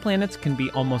 These planets can be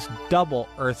almost double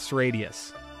Earth's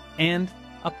radius, and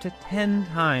up to 10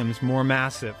 times more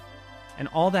massive. And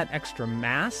all that extra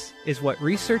mass is what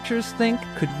researchers think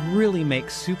could really make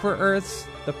super Earths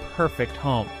the perfect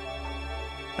home.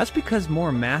 That's because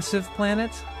more massive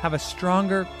planets have a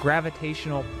stronger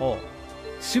gravitational pull.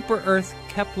 Super Earth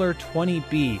Kepler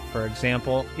 20b, for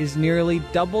example, is nearly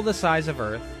double the size of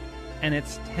Earth, and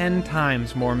it's 10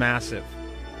 times more massive.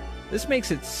 This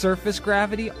makes its surface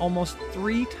gravity almost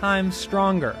 3 times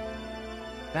stronger.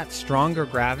 That stronger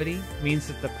gravity means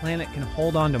that the planet can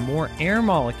hold on to more air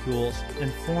molecules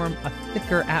and form a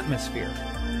thicker atmosphere,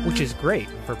 which is great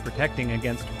for protecting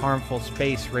against harmful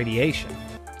space radiation.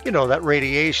 You know, that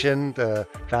radiation, the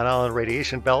Van Allen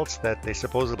radiation belts that they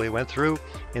supposedly went through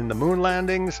in the moon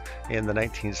landings in the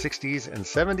 1960s and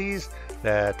 70s,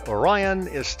 that Orion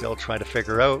is still trying to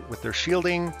figure out with their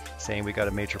shielding, saying we got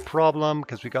a major problem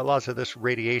because we got lots of this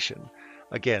radiation.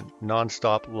 Again,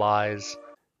 non-stop lies.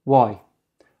 Why?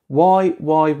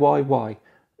 Why?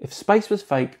 If space was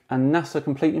fake and NASA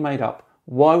completely made up,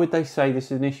 why would they say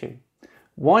this is an issue?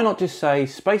 Why not just say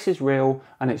space is real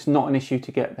and it's not an issue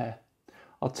to get there?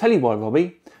 I'll tell you why,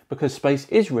 Robbie. Because space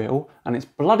is real and it's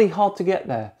bloody hard to get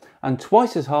there, and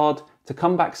twice as hard to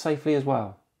come back safely as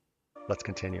well. Let's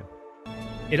continue.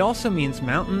 It also means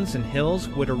mountains and hills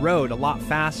would erode a lot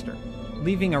faster,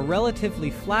 leaving a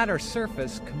relatively flatter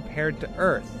surface compared to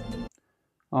Earth.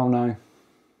 Oh no.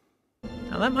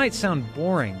 Now that might sound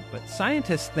boring, but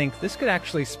scientists think this could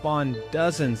actually spawn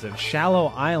dozens of shallow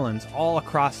islands all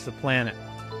across the planet.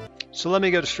 So let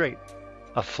me get it straight.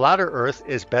 A flatter Earth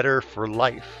is better for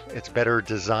life. It's better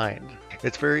designed.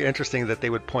 It's very interesting that they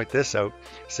would point this out,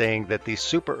 saying that these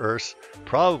super Earths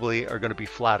probably are going to be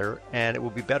flatter and it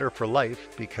will be better for life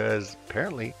because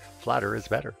apparently flatter is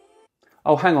better.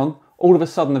 Oh, hang on. All of a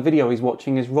sudden the video he's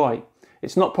watching is right.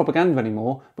 It's not propaganda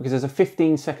anymore because there's a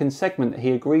 15-second segment that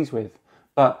he agrees with.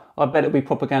 But I bet it'll be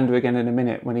propaganda again in a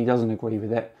minute when he doesn't agree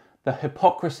with it. The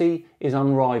hypocrisy is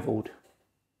unrivaled.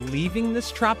 Leaving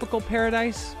this tropical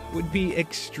paradise would be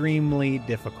extremely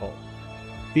difficult.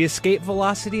 The escape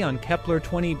velocity on Kepler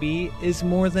 20b is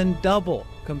more than double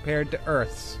compared to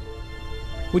Earth's,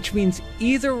 which means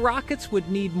either rockets would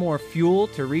need more fuel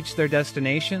to reach their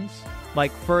destinations,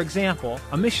 like, for example,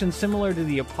 a mission similar to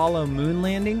the Apollo moon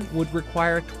landing would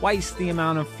require twice the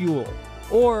amount of fuel,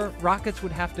 or rockets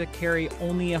would have to carry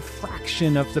only a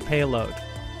fraction of the payload.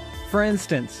 For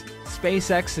instance,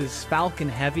 SpaceX's Falcon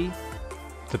Heavy,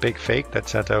 the big fake that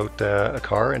sent out a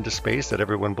car into space that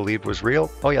everyone believed was real.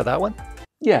 Oh yeah, that one?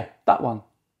 Yeah, that one.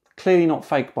 Clearly not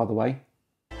fake, by the way.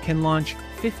 Can launch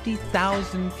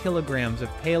 50,000 kilograms of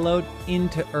payload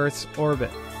into Earth's orbit,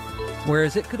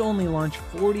 whereas it could only launch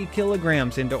 40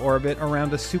 kilograms into orbit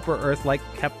around a super Earth like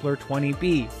Kepler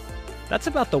 20b. That's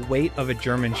about the weight of a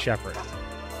German Shepherd.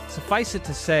 Suffice it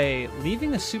to say,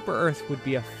 leaving a super Earth would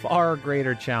be a far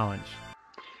greater challenge.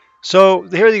 So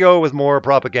here they go with more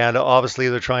propaganda. Obviously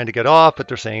they're trying to get off, but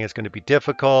they're saying it's going to be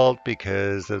difficult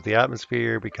because of the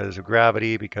atmosphere, because of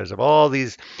gravity, because of all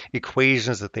these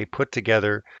equations that they put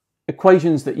together.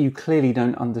 Equations that you clearly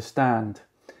don't understand.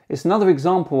 It's another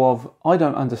example of, I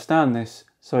don't understand this,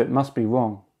 so it must be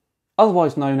wrong.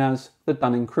 Otherwise known as the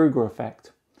Dunning-Kruger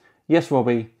effect. Yes,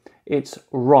 Robbie, it's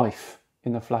rife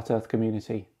in the Flat Earth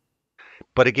community.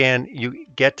 But again, you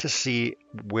get to see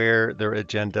where their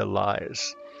agenda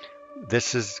lies.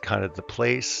 This is kind of the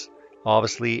place,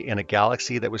 obviously, in a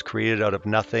galaxy that was created out of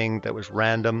nothing, that was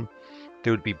random.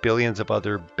 There would be billions of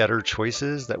other better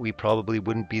choices that we probably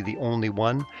wouldn't be the only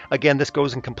one. Again, this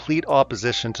goes in complete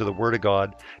opposition to the Word of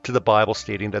God, to the Bible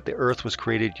stating that the earth was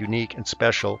created unique and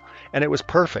special, and it was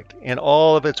perfect in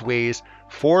all of its ways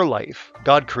for life.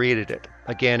 God created it.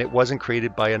 Again, it wasn't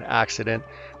created by an accident,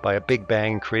 by a big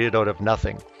bang, created out of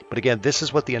nothing. But again, this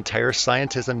is what the entire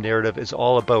scientism narrative is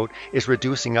all about, is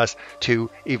reducing us to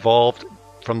evolved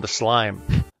from the slime.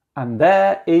 And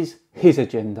there is his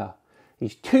agenda.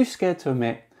 He's too scared to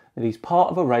admit that he's part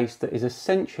of a race that is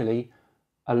essentially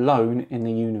alone in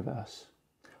the universe.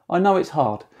 I know it's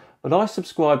hard, but I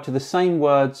subscribe to the same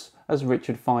words as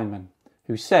Richard Feynman,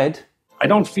 who said, I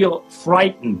don't feel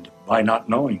frightened by not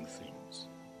knowing things,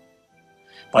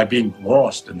 by being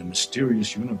lost in the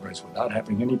mysterious universe without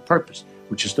having any purpose,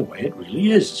 which is the way it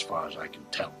really is as far as I can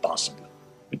tell, possibly.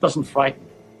 It doesn't frighten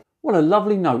me. What a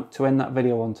lovely note to end that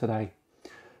video on today.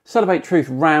 Celebrate Truth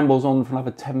rambles on for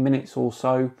another 10 minutes or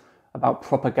so. about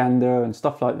propaganda and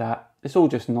stuff like that. It's all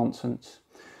just nonsense.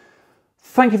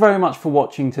 Thank you very much for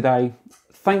watching today.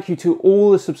 Thank you to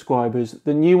all the subscribers,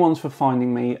 the new ones for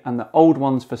finding me and the old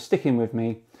ones for sticking with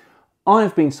me.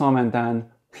 I've been Simon Dan.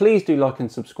 Please do like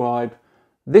and subscribe.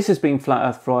 This has been Flat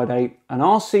Earth Friday, and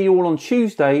I'll see you all on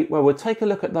Tuesday where we'll take a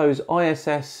look at those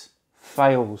ISS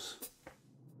fails.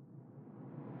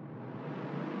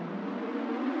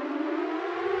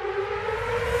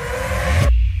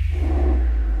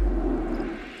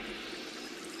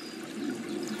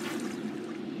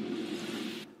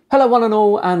 Hello one and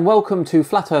all, and welcome to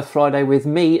Flat Earth Friday with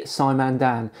me, Simon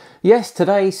Dan. Yes,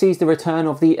 today sees the return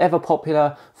of the ever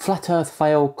popular Flat Earth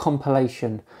Fail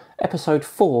Compilation, episode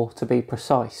 4 to be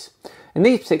precise. In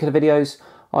these particular videos,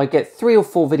 I get 3 or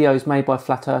 4 videos made by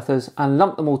flat earthers and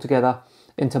lump them all together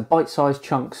into bite-sized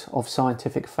chunks of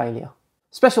scientific failure.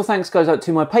 Special thanks goes out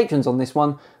to my patrons on this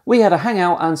one. We had a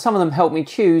hangout and some of them helped me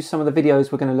choose some of the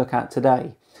videos we're going to look at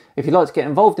today. If you'd like to get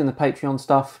involved in the Patreon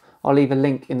stuff, I'll leave a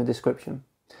link in the description.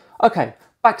 Okay,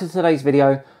 back to today's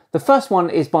video. The first one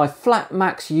is by Flat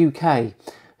Max UK,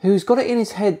 who's got it in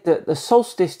his head that the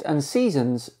solstice and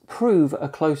seasons prove a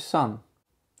close sun.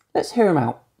 Let's hear him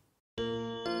out.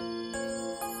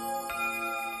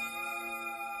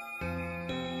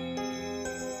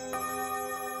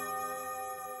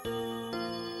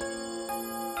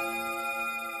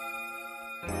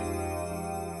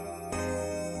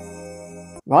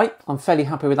 Right, I'm fairly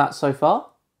happy with that so far.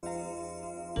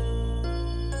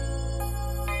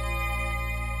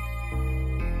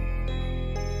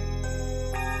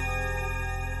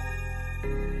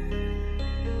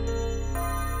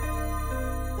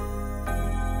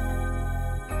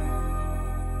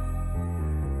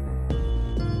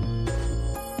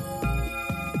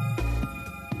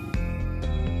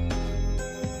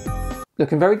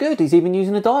 Looking very good, he's even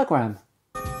using a diagram.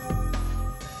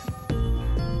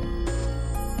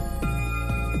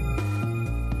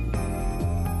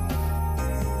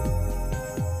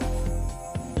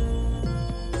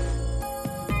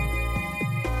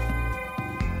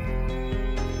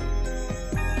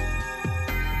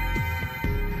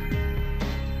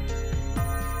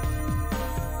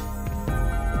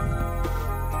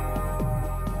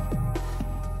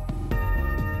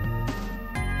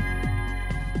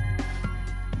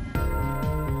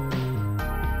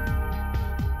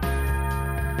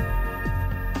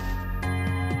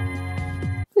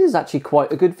 This is actually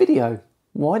quite a good video.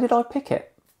 Why did I pick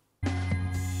it?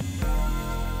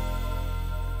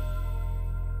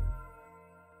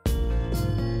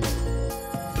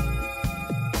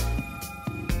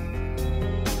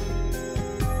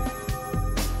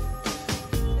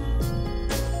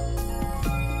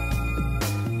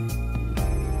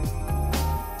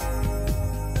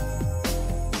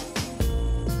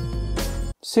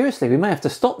 Seriously, we may have to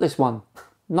stop this one.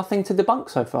 Nothing to debunk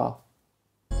so far.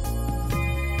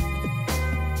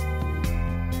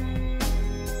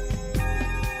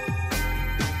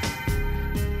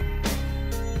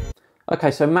 Okay,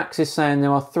 so Max is saying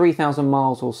there are 3,000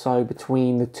 miles or so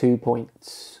between the 2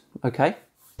 points. Okay.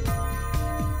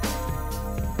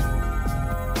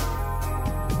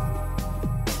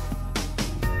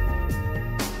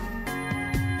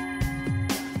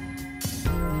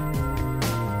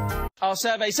 Our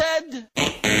survey said...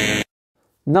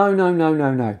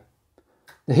 No.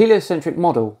 The heliocentric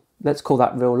model, let's call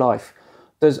that real life,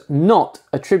 does not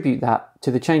attribute that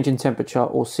to the change in temperature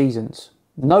or seasons.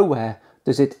 Nowhere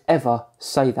does it ever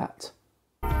say that.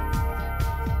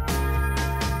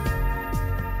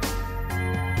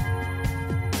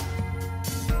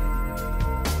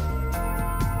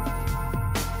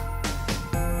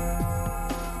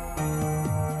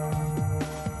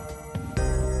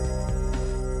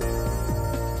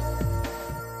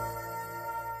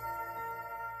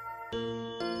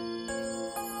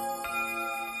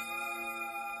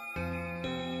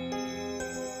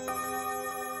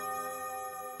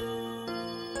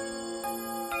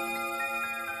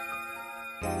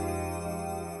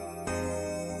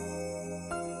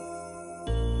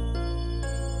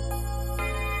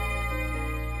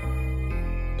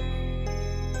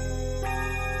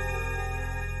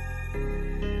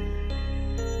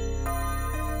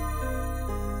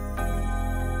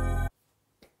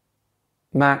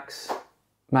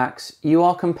 Max, you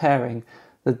are comparing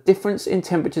the difference in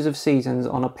temperatures of seasons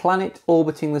on a planet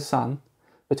orbiting the Sun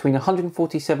between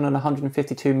 147 and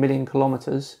 152 million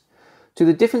kilometres to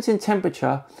the difference in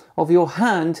temperature of your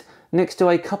hand next to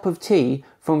a cup of tea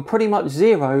from pretty much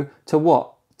 0 to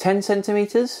what, 10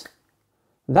 centimetres?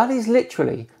 That is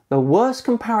literally the worst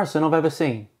comparison I've ever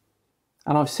seen.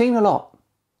 And I've seen a lot.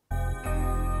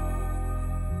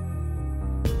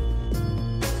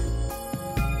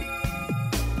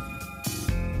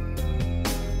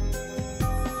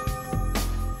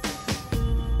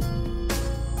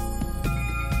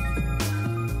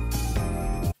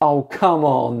 Oh, come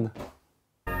on.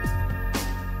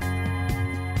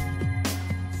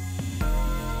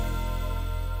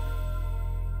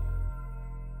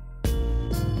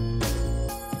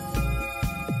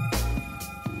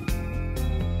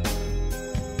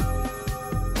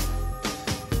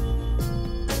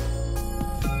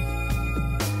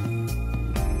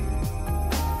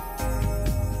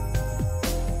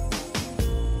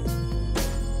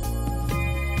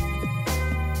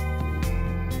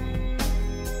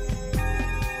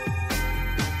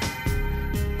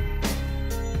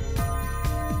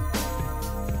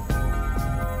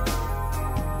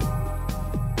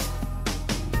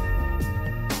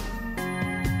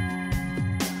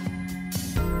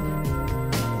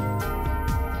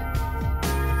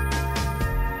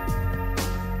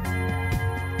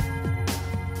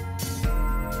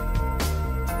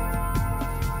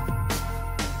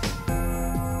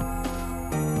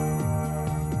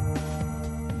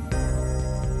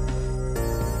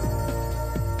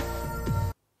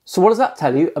 So what does that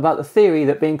tell you about the theory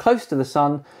that being close to the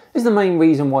sun is the main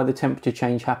reason why the temperature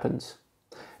change happens?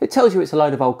 It tells you it's a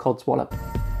load of old codswallop.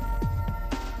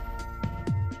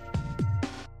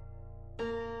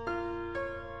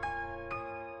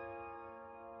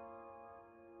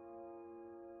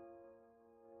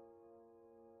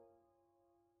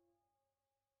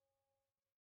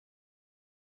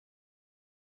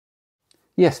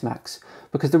 Yes, Max,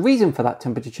 because the reason for that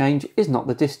temperature change is not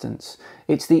the distance.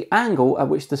 It's the angle at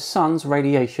which the sun's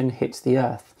radiation hits the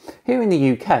Earth. Here in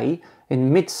the UK,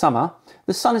 in midsummer,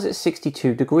 the sun is at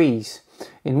 62 degrees.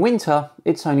 In winter,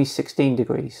 it's only 16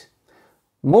 degrees.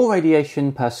 More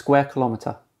radiation per square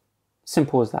kilometre.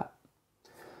 Simple as that.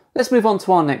 Let's move on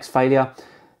to our next failure.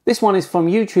 This one is from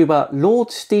YouTuber Lord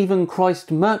Stephen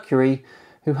Christ Mercury,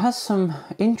 who has some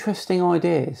interesting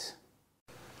ideas.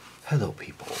 Hello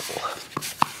people,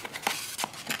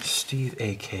 Steve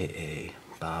aka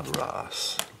Bob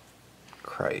Ross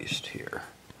Christ here.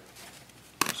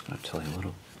 Just going to tell you a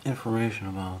little information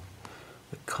about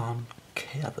the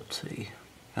concavity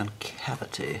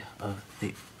of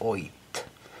the Earth.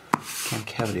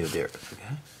 Concavity of the Earth,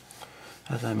 okay?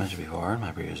 As I mentioned before in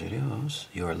my previous videos,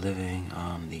 you are living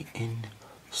on the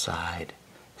inside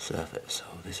surface. So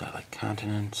these are like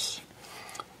continents,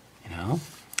 you know?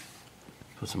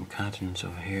 Put some continents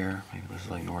over here. Maybe this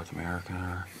is like North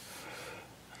America.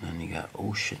 And then you got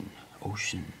ocean.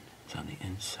 Ocean is on the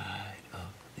inside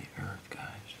of the Earth,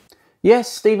 guys.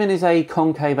 Yes, Stephen is a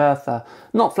concave earther.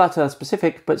 Not flat Earth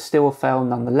specific, but still a fail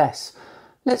nonetheless.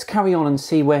 Let's carry on and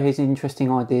see where his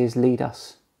interesting ideas lead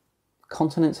us.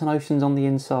 Continents and oceans on the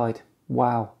inside.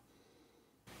 Wow.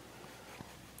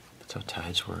 That's how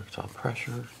tides work. It's all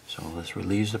pressure. So this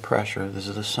relieves the pressure. This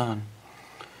is the sun.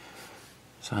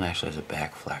 The sun actually has a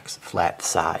flat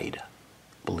side.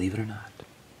 Believe it or not.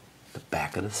 The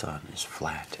back of the sun is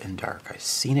flat and dark. I've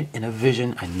seen it in a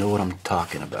vision. I know what I'm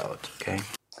talking about, okay?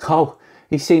 Oh,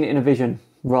 he's seen it in a vision.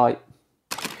 Right.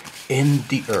 In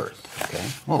the Earth, okay?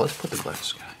 Well, let's put the glass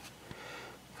sky.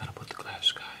 Gotta put the glass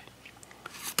sky.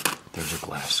 There's a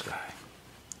glass sky.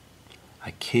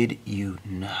 I kid you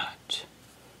not.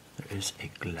 There is a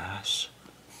glass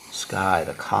sky.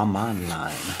 The come on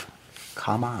line.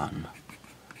 Come on.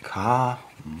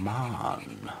 Come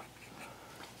on.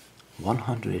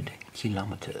 100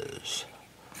 kilometers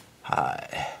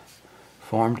high.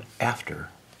 Formed after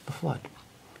the flood.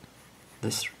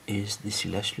 This is the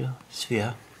celestial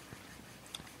sphere.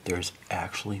 There's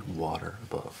actually water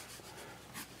above.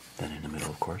 Then in the middle,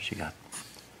 of course, you got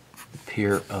the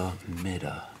pyramid.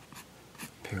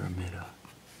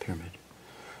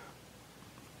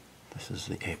 This is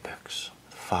the apex,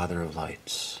 the father of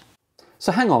lights.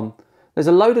 So hang on, there's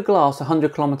a load of glass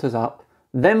 100 kilometres up,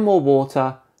 then more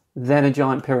water, then a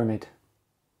giant pyramid.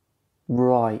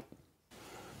 Right.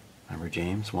 Remember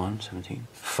James 1:17?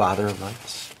 Father of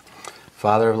lights.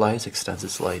 Father of lights extends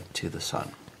its light to the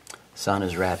sun. Sun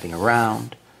is wrapping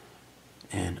around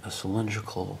in a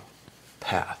cylindrical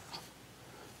path.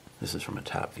 This is from a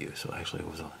top view, so actually it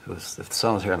was if the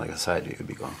sun was here on like a side view, it would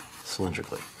be going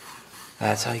cylindrically.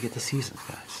 That's how you get the seasons,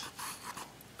 guys.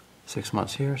 6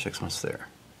 months here, 6 months there.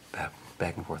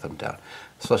 Back and forth, up and down.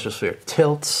 Celestial sphere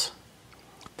tilts.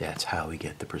 That's how we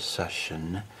get the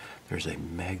precession. There's a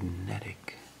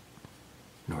magnetic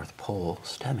North Pole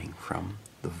stemming from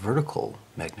the vertical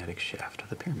magnetic shaft of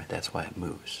the pyramid. That's why it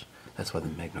moves. That's why the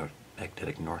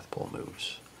magnetic North Pole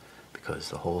moves. Because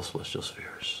the whole celestial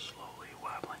sphere is slowly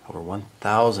wobbling. Over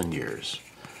 1,000 years,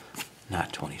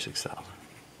 not 26,000.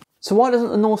 So why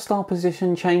doesn't the North Star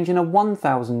position change in a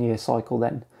 1,000 year cycle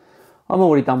then? I'm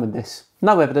already done with this.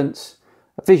 No evidence,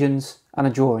 visions and a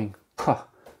drawing. Puh.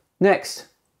 Next.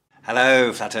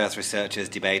 Hello, Flat Earth researchers,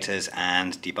 debaters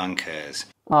and debunkers.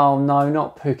 Oh no,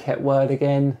 not Phuket word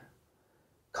again.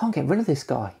 Can't get rid of this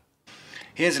guy.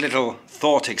 Here's a little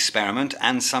thought experiment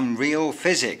and some real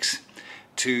physics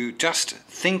to just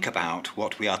think about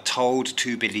what we are told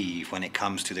to believe when it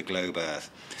comes to the globe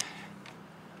Earth.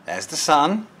 There's the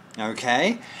sun,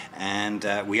 okay, and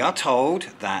we are told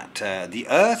that the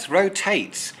Earth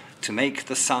rotates to make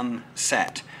the sun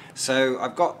set. So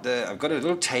I've got a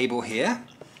little table here.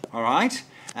 All right,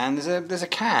 and there's a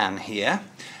can here.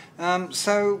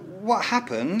 So what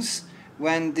happens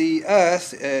when the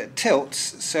Earth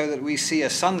tilts so that we see a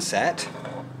sunset?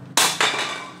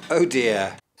 Oh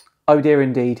dear. Oh dear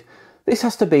indeed. This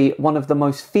has to be one of the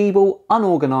most feeble,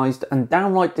 unorganised and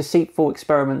downright deceitful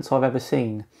experiments I've ever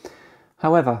seen.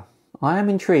 However, I am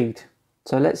intrigued,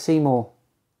 so let's see more.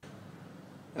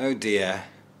 Oh dear.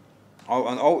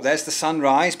 Oh, there's the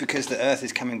sunrise because the Earth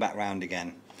is coming back round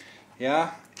again.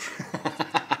 Yeah?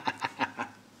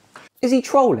 Is he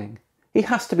trolling? He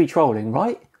has to be trolling,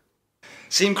 right?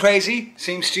 Seem crazy?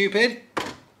 Seem stupid?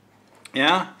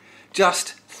 Yeah?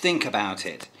 Just think about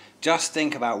it. Just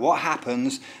think about what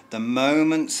happens the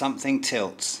moment something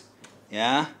tilts.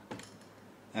 Yeah?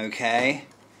 Okay?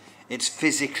 It's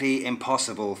physically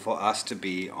impossible for us to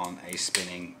be on a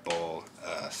spinning ball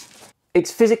Earth.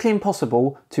 It's physically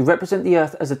impossible to represent the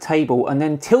Earth as a table and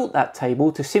then tilt that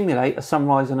table to simulate a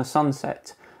sunrise and a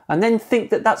sunset, and then think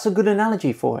that that's a good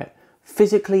analogy for it.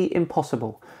 Physically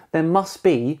impossible. There must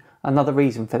be another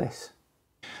reason for this.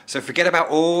 So forget about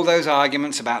all those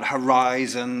arguments about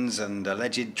horizons and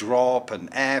alleged drop and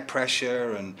air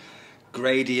pressure and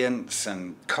gradients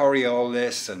and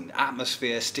Coriolis and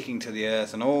atmosphere sticking to the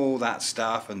Earth and all that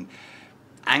stuff and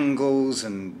angles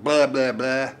and blah blah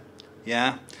blah.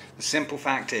 Yeah? The simple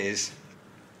fact is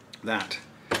that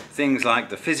things like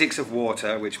the physics of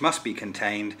water, which must be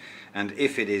contained, and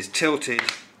if it is tilted,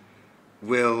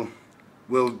 will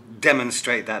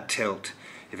demonstrate that tilt.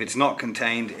 If it's not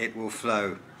contained, it will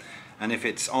flow. And if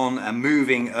it's on a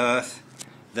moving Earth,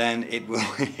 then it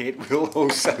will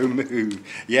also move.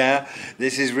 Yeah?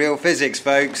 This is real physics,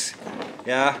 folks.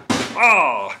 Yeah?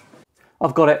 Oh!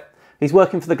 I've got it. He's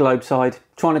working for the globe side,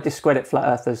 trying to discredit flat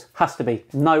earthers. Has to be.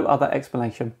 No other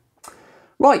explanation.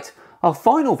 Right, our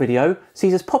final video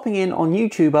sees us popping in on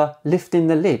YouTuber Lifting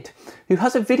the Lid, who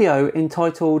has a video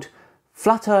entitled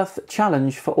Flat Earth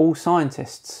Challenge for All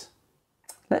Scientists.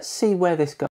 Let's see where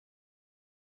this goes.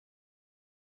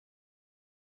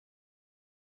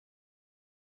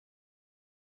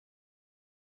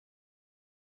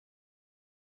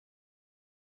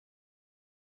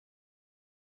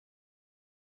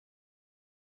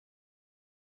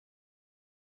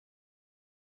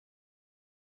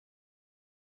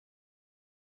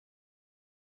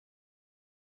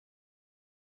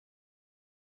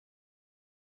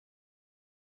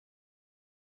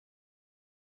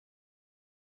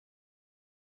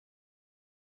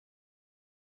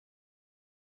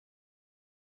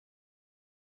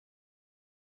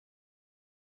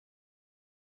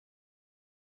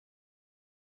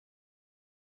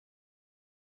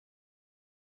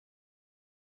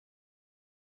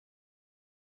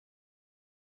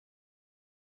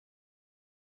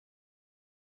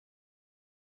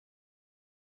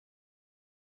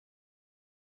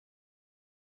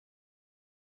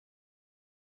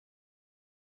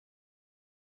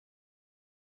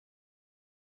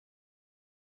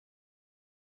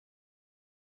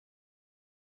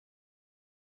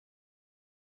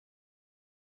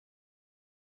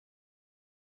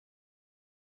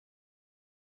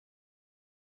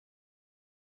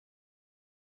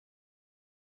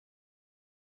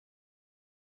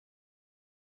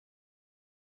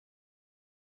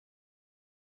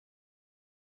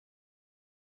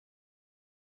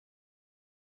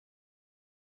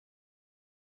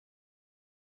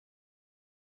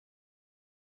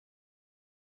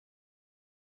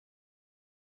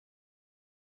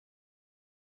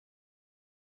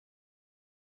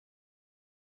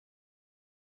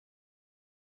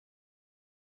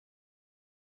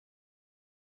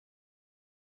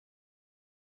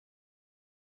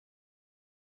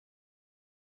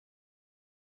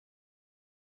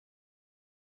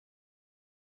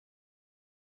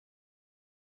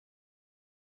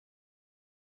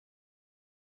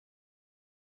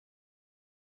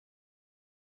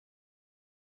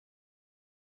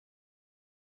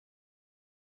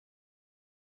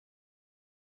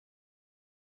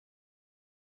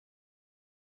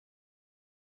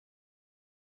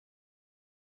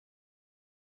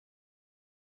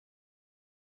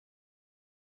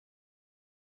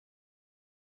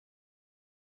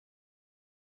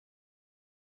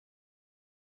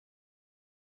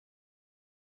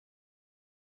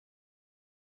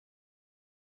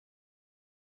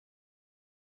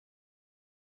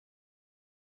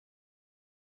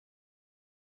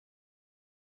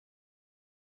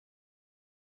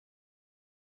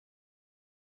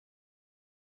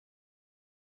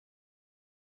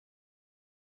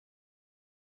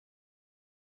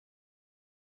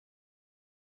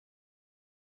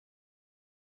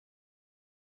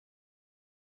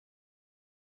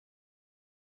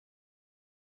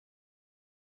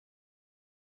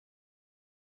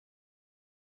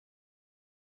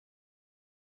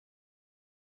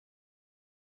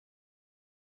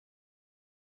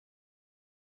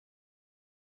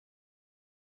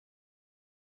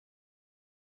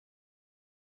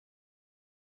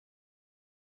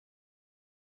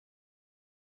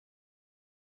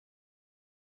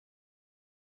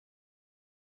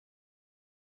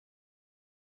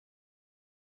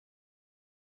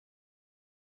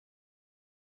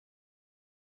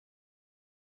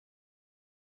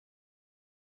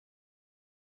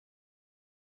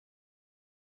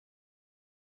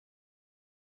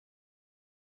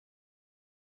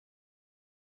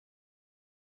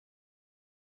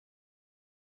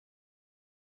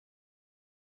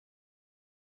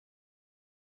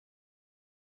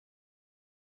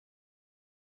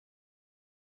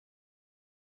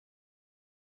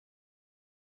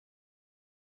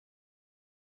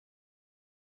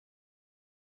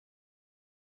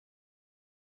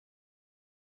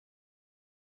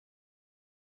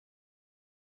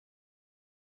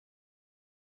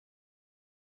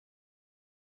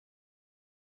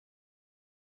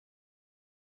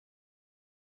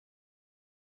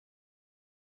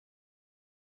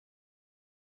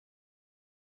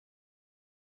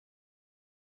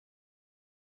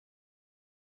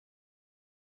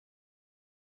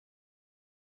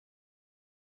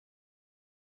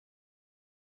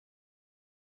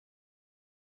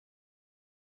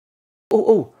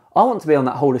 I want to be on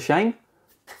that Hall of Shame.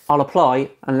 I'll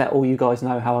apply and let all you guys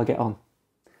know how I get on.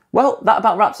 Well, that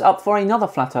about wraps it up for another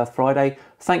Flat Earth Friday.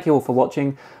 Thank you all for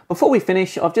watching. Before we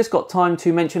finish, I've just got time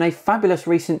to mention a fabulous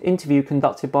recent interview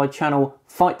conducted by channel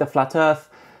Fight the Flat Earth,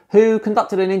 who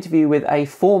conducted an interview with a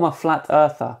former Flat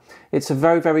Earther. It's a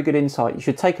very, very good insight. You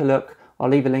should take a look. I'll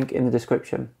leave a link in the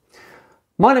description.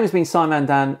 My name has been Simon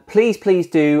Dan. Please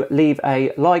do leave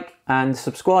a like and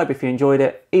subscribe if you enjoyed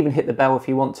it. Even hit the bell if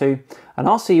you want to. And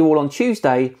I'll see you all on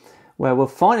Tuesday, where we'll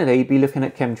finally be looking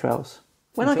at chemtrails.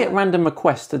 When I get random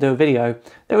requests to do a video,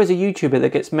 there is a YouTuber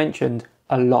that gets mentioned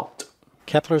a lot.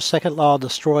 Kepler's second law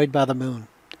destroyed by the moon.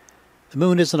 The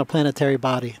moon isn't a planetary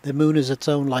body. The moon is its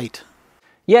own light.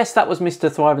 Yes, that was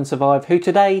Mr. Thrive and Survive, who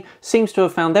today seems to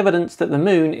have found evidence that the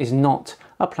moon is not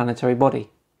a planetary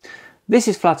body. This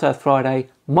is Flat Earth Friday.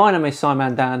 My name is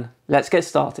Simon Dan. Let's get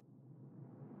started.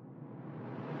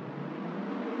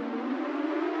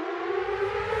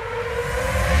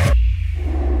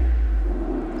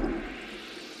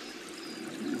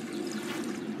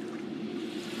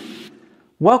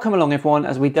 Welcome along everyone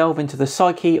as we delve into the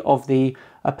psyche of the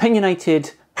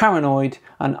opinionated, paranoid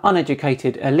and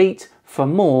uneducated elite for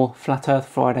more Flat Earth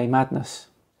Friday madness.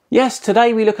 Yes,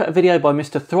 today we look at a video by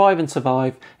Mr. Thrive and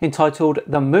Survive entitled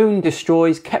 "The Moon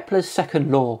Destroys Kepler's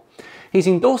Second Law." He's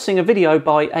endorsing a video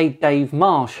by a Dave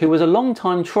Marsh, who was a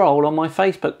long-time troll on my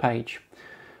Facebook page.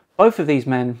 Both of these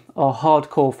men are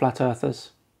hardcore Flat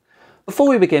Earthers. Before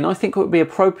we begin, I think it would be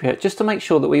appropriate just to make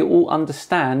sure that we all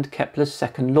understand Kepler's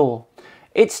second law.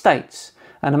 It states,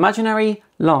 an imaginary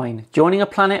line joining a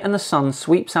planet and the sun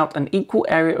sweeps out an equal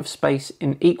area of space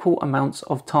in equal amounts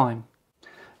of time.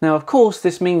 Now, of course,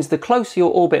 this means the closer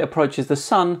your orbit approaches the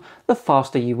sun, the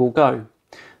faster you will go.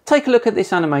 Take a look at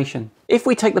this animation. If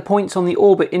we take the points on the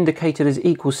orbit indicated as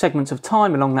equal segments of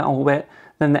time along that orbit,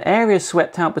 then the areas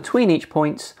swept out between each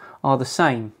points are the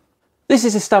same. This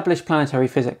is established planetary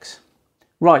physics.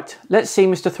 Right, let's see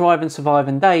Mr. Thrive and Survive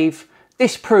and Dave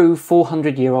disprove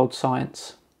 400-year-old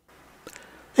science.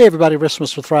 Hey everybody,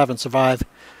 Rismus for Thrive and Survive.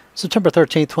 September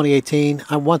 13th, 2018.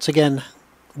 I'm once again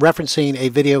referencing a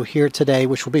video here today,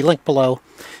 which will be linked below,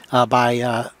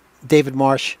 by David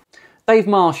Marsh. Dave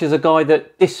Marsh is a guy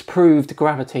that disproved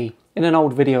gravity in an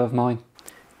old video of mine.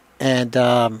 And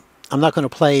I'm not going to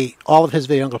play all of his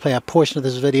video. I'm going to play a portion of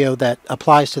this video that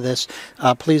applies to this.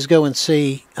 Please go and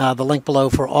see the link below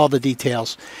for all the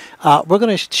details. We're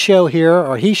going to show here,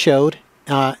 or he showed,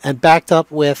 and backed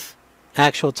up with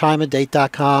actual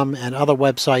timeanddate.com and other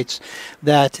websites,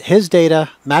 that his data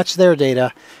match their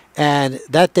data, and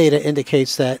that data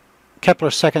indicates that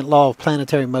Kepler's second law of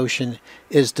planetary motion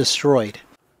is destroyed.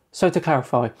 So to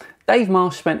clarify, Dave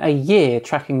Marsh spent a year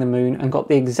tracking the moon and got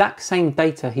the exact same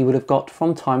data he would have got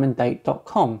from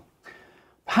timeanddate.com.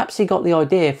 Perhaps he got the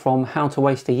idea from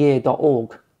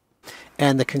howtowasteayear.org.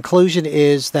 And the conclusion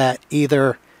is that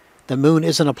either the moon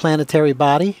isn't a planetary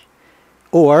body,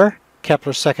 or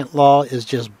Kepler's second law is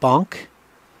just bunk,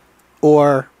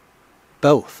 or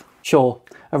both. Sure,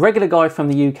 a regular guy from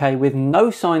the UK with no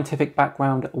scientific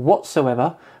background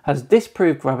whatsoever has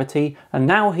disproved gravity, and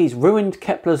now he's ruined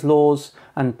Kepler's laws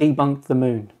and debunked the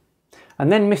moon.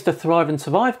 And then Mr. Thrive and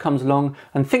Survive comes along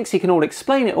and thinks he can all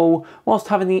explain it all whilst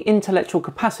having the intellectual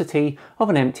capacity of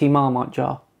an empty Marmite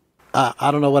jar.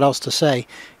 I don't know what else to say.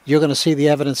 You're going to see the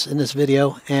evidence in this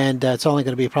video, and it's only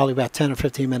going to be probably about 10 or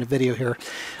 15 minute video here.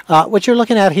 What you're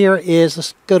looking at here is,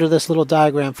 let's go to this little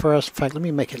diagram first. In fact, let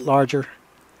me make it larger.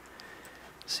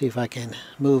 See if I can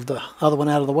move the other one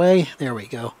out of the way. There we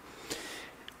go.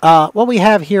 What we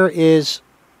have here is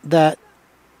that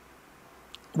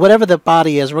whatever the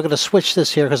body is, we're going to switch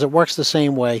this here because it works the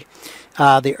same way,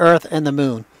 the Earth and the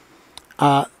Moon.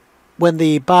 When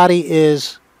the body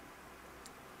is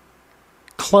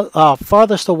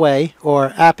farthest away,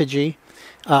 or apogee,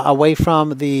 away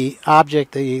from the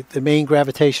object, the main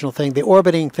gravitational thing, the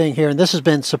orbiting thing here, and this has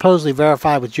been supposedly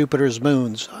verified with Jupiter's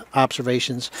moons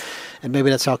observations, and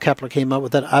maybe that's how Kepler came up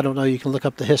with it. I don't know. You can look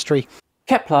up the history.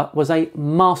 Kepler was a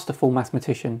masterful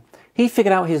mathematician. He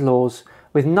figured out his laws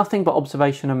with nothing but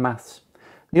observation and maths.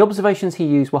 The observations he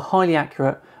used were highly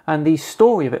accurate, and the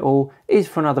story of it all is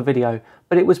for another video,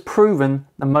 but it was proven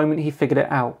the moment he figured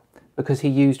it out, because he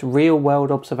used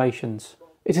real-world observations.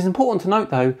 It is important to note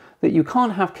though that you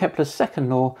can't have Kepler's second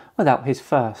law without his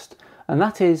first, and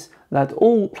that is that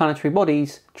all planetary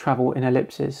bodies travel in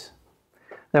ellipses.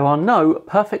 There are no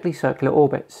perfectly circular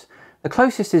orbits. The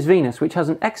closest is Venus, which has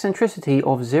an eccentricity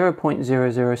of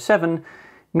 0.007,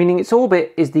 meaning its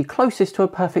orbit is the closest to a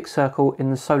perfect circle in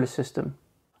the solar system.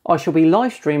 I shall be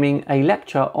live streaming a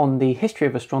lecture on the history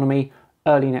of astronomy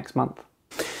early next month.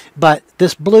 But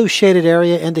this blue shaded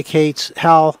area indicates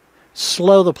how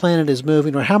slow the planet is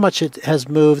moving or how much it has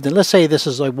moved. And let's say this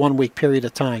is a 1 week period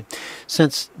of time.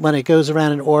 Since when it goes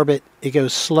around in orbit, it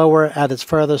goes slower at its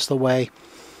furthest away.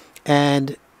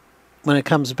 And when it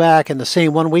comes back in the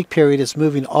same 1 week period, it's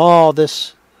moving all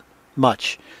this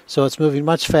much. So it's moving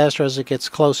much faster as it gets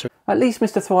closer. At least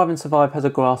Mr. Thrive and Survive has a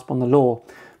grasp on the law.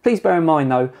 Please bear in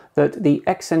mind though that the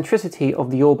eccentricity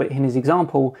of the orbit in his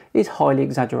example is highly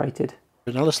exaggerated.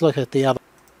 Now let's look at the other.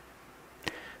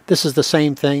 This is the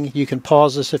same thing. You can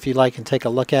pause this if you like and take a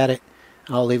look at it.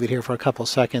 I'll leave it here for a couple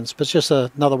seconds, but it's just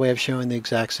another way of showing the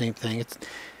exact same thing.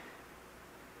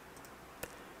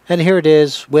 And here it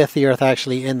is with the Earth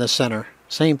actually in the center.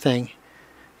 Same thing.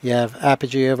 You have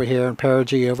apogee over here and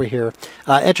perigee over here.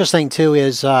 Interesting too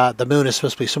is the moon is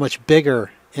supposed to be so much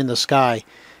bigger in the sky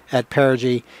at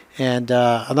perigee, and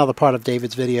another part of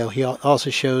David's video, he also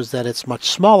shows that it's much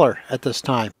smaller at this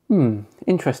time.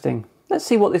 Interesting. Let's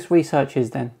see what this research is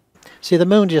then. See, the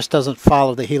moon just doesn't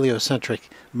follow the heliocentric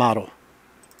model.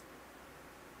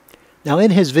 Now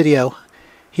in his video,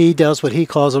 he does what he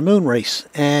calls a moon race,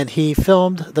 and he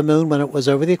filmed the moon when it was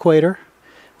over the equator,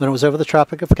 when it was over the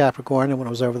Tropic of Capricorn, and when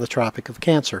it was over the Tropic of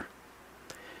Cancer.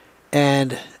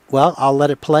 And, well, I'll let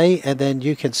it play, and then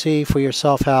you can see for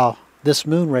yourself how this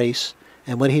moon race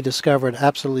and what he discovered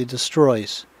absolutely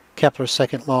destroys Kepler's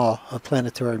second law of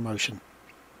planetary motion.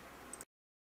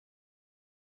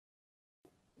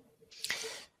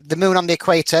 The moon on the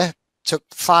equator took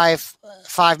 5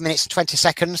 minutes 20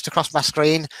 seconds to cross my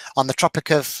screen. On the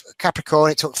Tropic of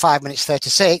Capricorn, it took 5 minutes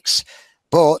 36.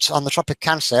 But on the Tropic of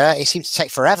Cancer, it seemed to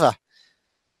take forever.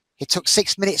 It took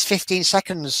 6 minutes 15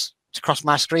 seconds to cross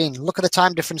my screen. Look at the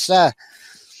time difference there.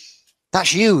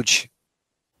 That's huge.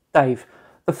 Dave,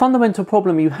 the fundamental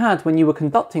problem you had when you were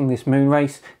conducting this moon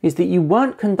race is that you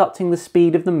weren't conducting the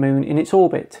speed of the moon in its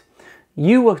orbit.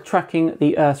 You were tracking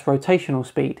the Earth's rotational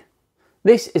speed.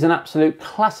 This is an absolute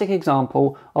classic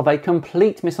example of a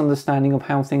complete misunderstanding of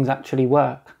how things actually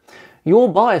work.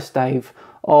 Your bias, Dave,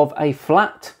 of a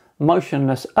flat,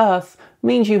 motionless Earth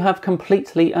means you have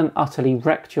completely and utterly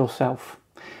wrecked yourself.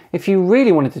 If you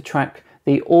really wanted to track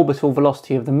the orbital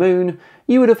velocity of the moon,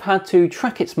 you would have had to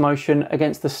track its motion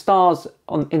against the stars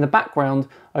in the background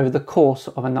over the course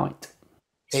of a night.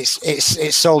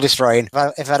 It's soul destroying.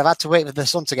 If I'd have had to wait for the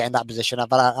sun to get in that position, I'd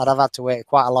have had to wait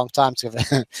quite a long time to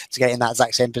to get in that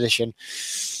exact same position.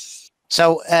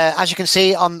 So as you can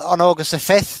see on August the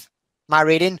 5th, my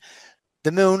reading,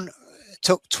 the moon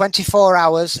took 24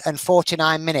 hours and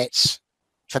 49 minutes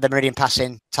for the meridian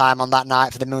passing time on that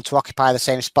night for the moon to occupy the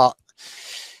same spot.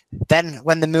 Then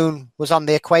when the moon was on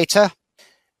the equator,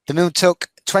 the moon took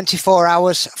 24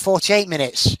 hours 48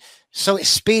 minutes. So it's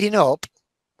speeding up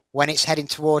when it's heading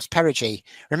towards perigee.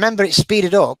 Remember, it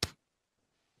speeded up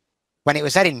when it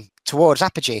was heading towards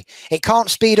apogee. It can't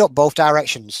speed up both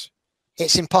directions.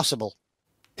 It's impossible.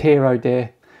 Dear oh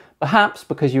dear. Perhaps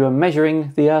because you were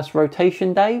measuring the Earth's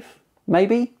rotation, Dave?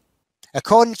 Maybe?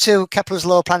 According to Kepler's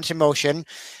law of planetary motion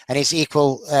and its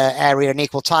equal area and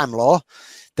equal time law,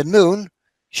 the moon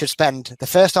should spend the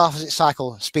first half of its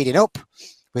cycle speeding up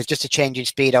with just a change in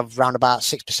speed of around about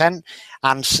 6%,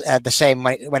 and the same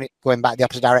when it going back the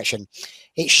opposite direction.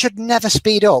 It should never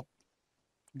speed up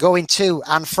going to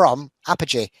and from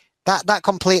apogee. That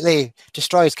completely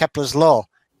destroys Kepler's law.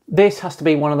 This has to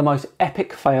be one of the most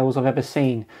epic fails I've ever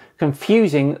seen,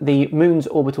 confusing the moon's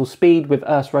orbital speed with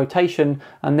Earth's rotation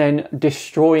and then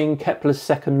destroying Kepler's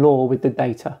second law with the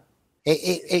data.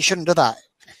 It shouldn't do that.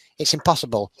 It's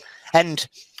impossible. And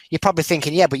you're probably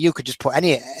thinking, yeah, but you could just put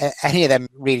any of them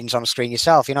readings on the screen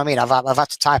yourself. You know what I mean? I've had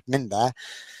to type them in there.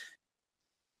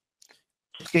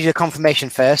 Give you the confirmation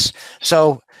first.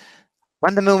 So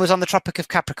when the moon was on the Tropic of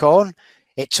Capricorn,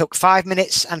 it took 5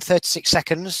 minutes and 36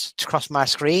 seconds to cross my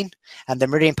screen, and the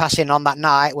meridian passing on that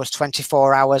night was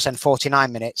 24 hours and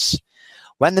 49 minutes.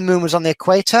 When the moon was on the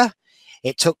equator,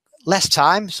 it took less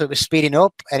time, so it was speeding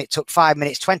up, and it took 5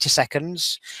 minutes 20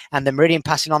 seconds, and the meridian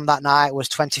passing on that night was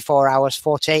 24 hours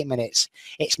 48 minutes.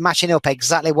 It's matching up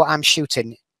exactly what I'm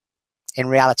shooting in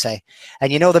reality.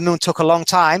 And you know the moon took a long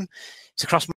time to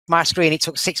cross my screen. It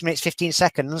took 6 minutes 15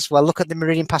 seconds. Well, look at the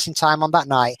meridian passing time on that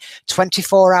night,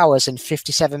 24 hours and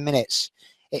 57 minutes.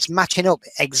 It's matching up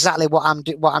exactly what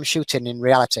I'm shooting in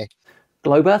reality.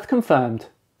 Globe Earth confirmed.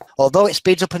 Although it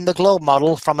speeds up in the globe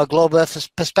model, from a globe Earth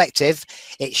perspective,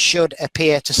 it should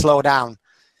appear to slow down.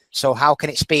 So how can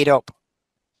it speed up?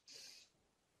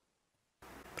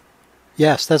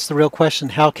 Yes, that's the real question.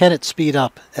 How can it speed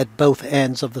up at both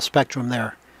ends of the spectrum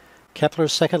there?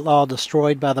 Kepler's second law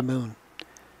destroyed by the moon.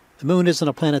 The moon isn't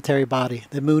a planetary body.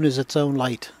 The moon is its own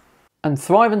light. And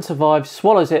Thrive and Survive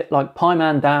swallows it like Pie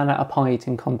Man Dan at a pie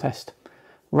eating contest.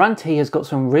 Ranty has got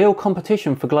some real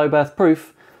competition for globe earth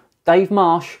proof. Dave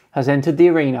Marsh has entered the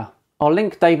arena. I'll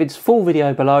link David's full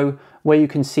video below where you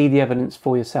can see the evidence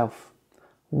for yourself.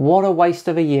 What a waste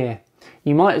of a year.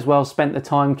 You might as well spend the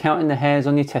time counting the hairs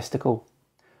on your testicle.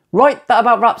 Right, that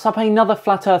about wraps up another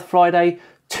Flat Earth Friday.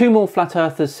 2 more Flat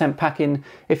Earthers sent packing.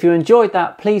 If you enjoyed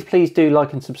that, please do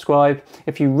like and subscribe.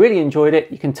 If you really enjoyed it,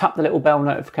 you can tap the little bell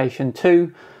notification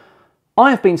too. I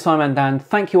have been Simon Dan,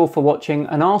 thank you all for watching,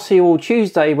 and I'll see you all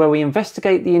Tuesday where we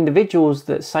investigate the individuals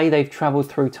that say they've travelled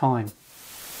through time.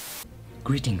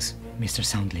 Greetings, Mr.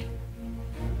 Soundly.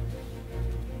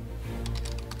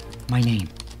 My name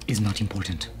is not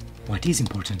important. What is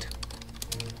important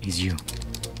is you.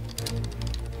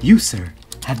 You, sir,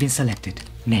 have been selected,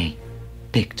 nay,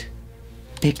 picked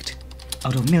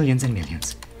out of millions and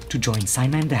millions to join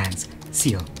Simon Dan's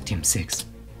SEAL Team 6.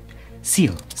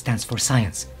 SEAL stands for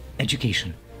Science,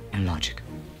 Education and Logic.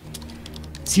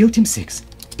 SEAL Team 6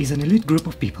 is an elite group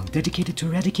of people dedicated to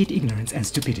eradicate ignorance and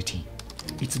stupidity.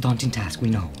 It's a daunting task, we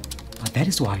know, but that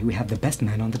is why we have the best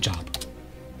man on the job.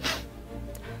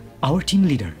 Our team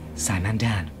leader, Simon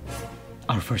Dan.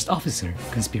 Our first officer,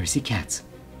 Conspiracy Cats.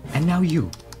 And now you,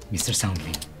 Mr.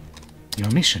 Soundly. Your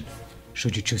mission,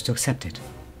 should you choose to accept it,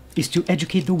 is to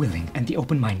educate the willing and the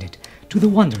open-minded to the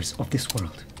wonders of this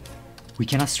world. We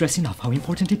cannot stress enough how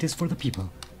important it is for the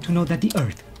people to know that the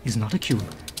Earth is not a cube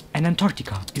and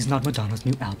Antarctica is not Madonna's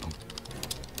new album.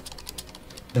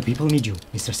 The people need you,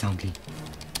 Mr. Soundly.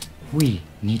 We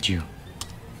need you.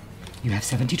 You have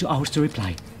 72 hours to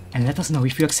reply and let us know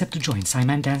if you accept to join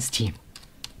Simon Dan's team.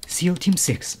 SEAL Team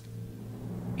 6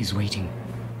 is waiting.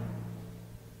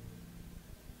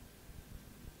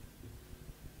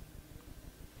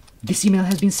 This email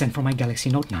has been sent from my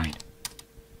Galaxy Note 9.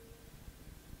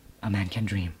 A man can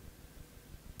dream.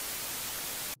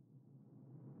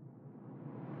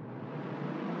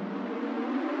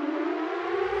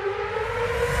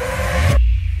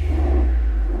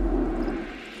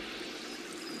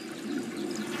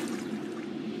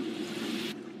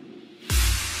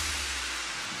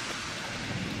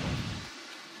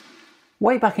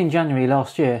 Way back in January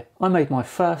last year, I made my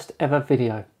first ever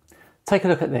video. Take a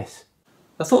look at this.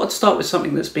 I thought I'd start with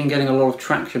something that's been getting a lot of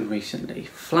traction recently,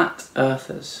 Flat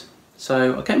Earthers.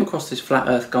 So I came across this Flat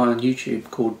Earth guy on YouTube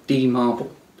called D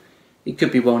Marble. He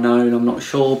could be well known, I'm not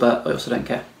sure, but I also don't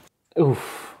care.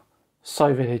 Oof,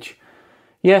 so village.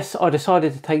 Yes, I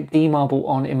decided to take D Marble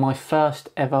on in my first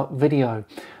ever video.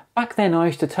 Back then I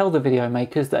used to tell the video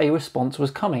makers that a response was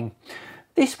coming.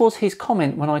 This was his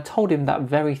comment when I told him that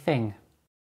very thing.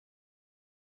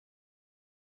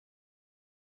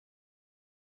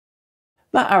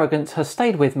 That arrogance has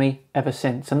stayed with me ever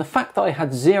since, and the fact that I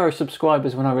had 0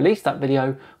 subscribers when I released that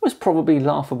video was probably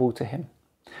laughable to him.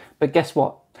 But guess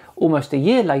what? Almost a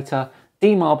year later,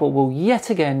 D Marble will yet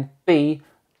again be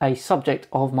a subject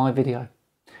of my video.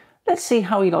 Let's see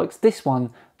how he likes this one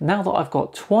now that I've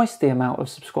got twice the amount of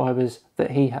subscribers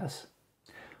that he has.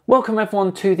 Welcome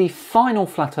everyone to the final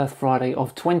Flat Earth Friday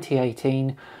of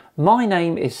 2018. My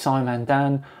name is Simon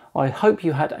Dan. I hope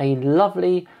you had a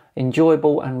lovely,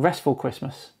 enjoyable and restful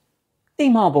Christmas. D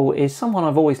Marble is someone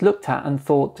I've always looked at and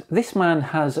thought this man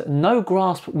has no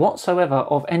grasp whatsoever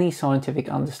of any scientific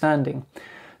understanding.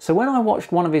 So when I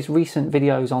watched one of his recent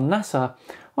videos on NASA,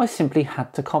 I simply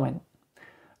had to comment.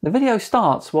 The video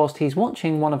starts whilst he's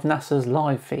watching one of NASA's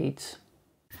live feeds.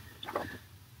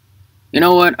 You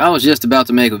know what, I was just about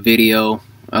to make a video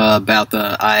about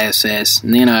the ISS,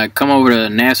 and then I come over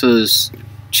to NASA's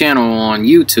channel on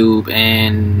YouTube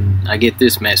and I get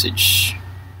this message.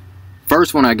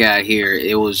 First one I got here,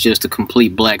 it was just a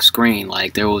complete black screen,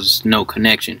 like there was no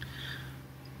connection.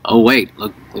 Oh wait,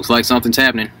 looks like something's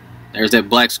happening. There's that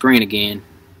black screen again.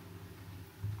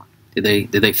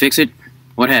 Did they fix it?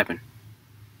 What happened?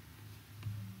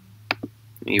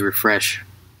 Let me refresh.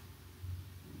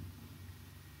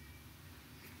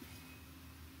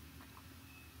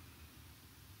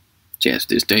 Just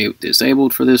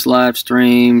disabled for this live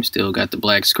stream. Still got the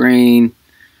black screen.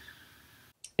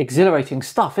 Exhilarating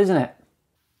stuff, isn't it?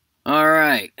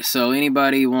 Alright, so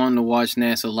anybody wanting to watch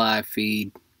NASA live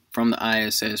feed from the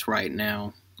ISS right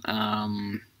now,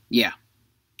 yeah,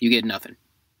 you get nothing.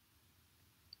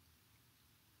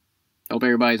 Hope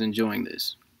everybody's enjoying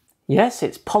this. Yes,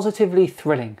 it's positively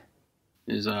thrilling.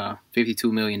 There's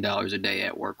 $52 million a day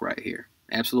at work right here.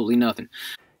 Absolutely nothing.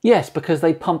 Yes, because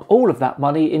they pump all of that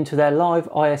money into their live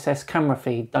ISS camera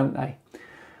feed, don't they?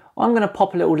 I'm going to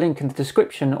pop a little link in the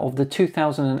description of the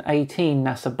 2018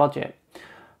 NASA budget.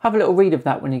 Have a little read of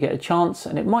that when you get a chance,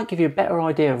 and it might give you a better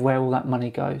idea of where all that money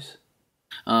goes.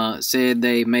 Said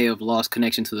they may have lost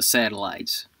connection to the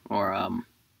satellites, or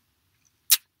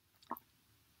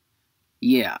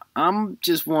Yeah, I'm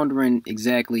just wondering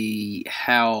exactly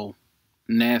how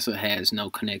NASA has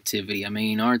no connectivity. I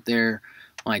mean, aren't there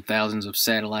like thousands of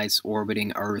satellites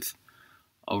orbiting Earth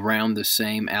around the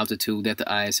same altitude that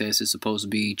the ISS is supposed to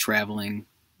be traveling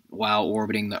while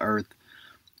orbiting the Earth?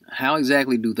 How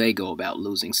exactly do they go about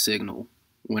losing signal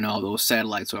when all those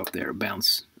satellites are up there to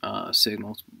bounce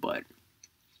signals? But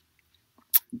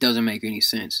it doesn't make any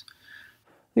sense.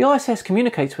 The ISS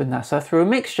communicates with NASA through a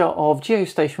mixture of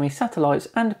geostationary satellites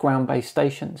and ground-based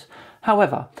stations.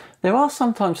 However, there are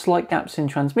sometimes slight gaps in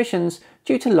transmissions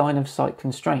due to line-of-sight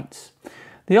constraints.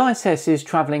 The ISS is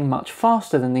travelling much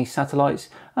faster than these satellites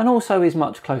and also is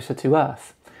much closer to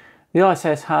Earth. The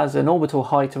ISS has an orbital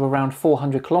height of around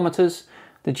 400 kilometres,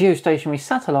 the geostationary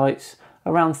satellites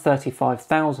around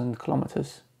 35,000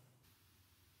 kilometres.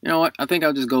 You know what? I think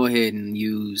I'll just go ahead and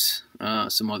use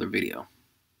some other video.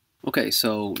 Okay,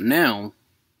 so now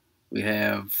we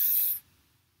have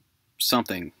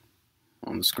something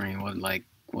on the screen.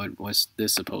 What's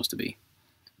this supposed to be?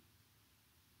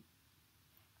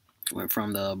 Went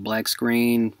from the black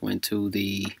screen, went to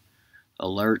the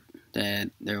alert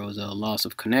that there was a loss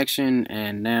of connection,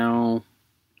 and now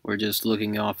we're just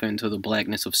looking off into the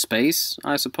blackness of space,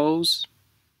 I suppose.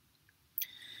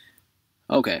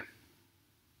 Okay.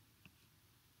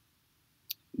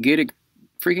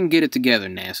 Freaking get it together,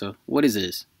 NASA. What is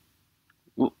this?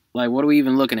 What are we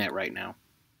even looking at right now?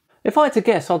 If I had to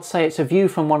guess, I'd say it's a view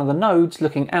from one of the nodes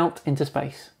looking out into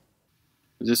space.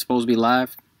 Is this supposed to be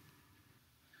live?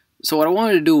 So what I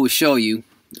wanted to do was show you,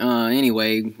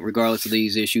 anyway, regardless of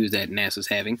these issues that NASA's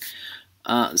having,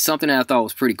 something that I thought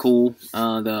was pretty cool.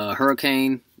 The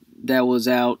hurricane that was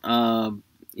out, a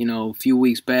few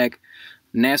weeks back,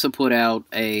 NASA put out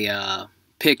a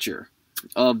picture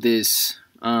of this,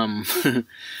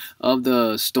 of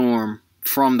the storm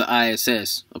from the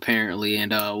ISS, apparently.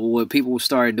 And what people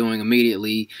started doing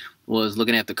immediately was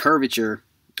looking at the curvature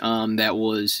that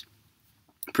was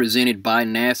presented by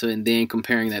NASA and then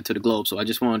comparing that to the globe. So I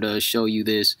just wanted to show you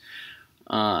this,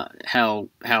 how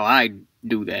I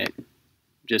do that,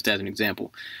 just as an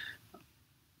example.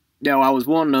 Now, I was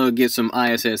wanting to get some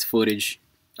ISS footage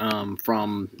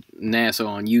from NASA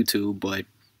on YouTube, but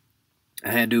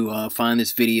I had to find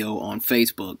this video on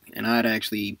Facebook, and I had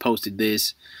actually posted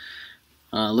this.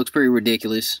 Looks pretty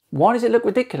ridiculous. Why does it look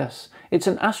ridiculous? It's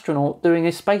an astronaut doing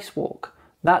a spacewalk.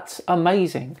 That's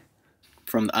amazing.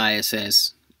 From the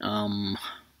ISS.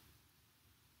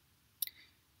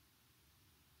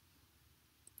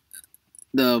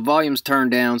 The volume's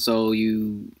turned down so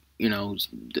you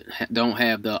don't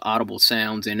have the audible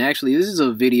sounds. And actually, this is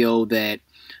a video that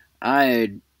I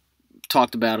had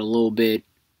talked about a little bit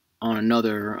on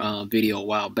another video a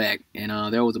while back.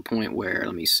 And there was a point where,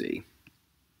 let me see.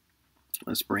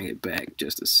 Let's bring it back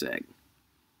just a sec.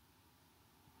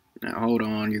 Now, hold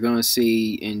on. You're going to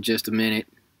see in just a minute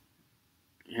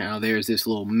how there's this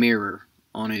little mirror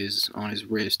on his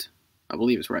wrist. I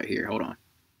believe it's right here. Hold on.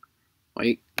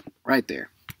 Wait. Right there.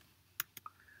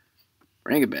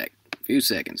 Bring it back. A few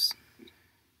seconds.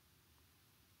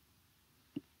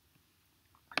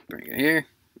 Bring it here.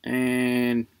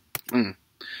 And...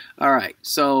 Alright,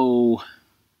 so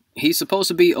he's supposed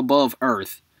to be above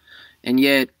Earth, and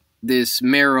yet this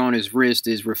mirror on his wrist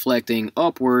is reflecting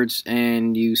upwards,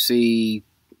 and you see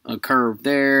a curve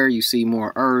there, you see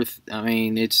more Earth. I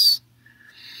mean, it's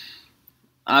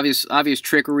obvious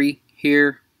trickery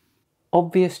here.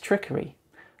 Obvious trickery.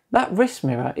 That wrist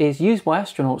mirror is used by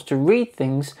astronauts to read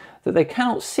things that they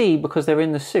cannot see because they're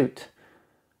in the suit.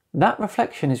 That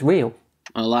reflection is real.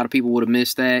 A lot of people would have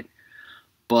missed that,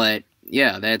 but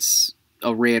yeah, that's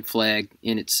a red flag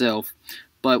in itself.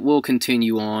 But we'll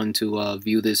continue on to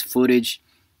view this footage.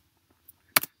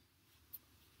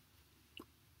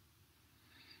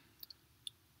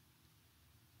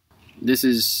 This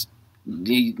is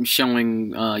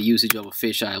showing usage of a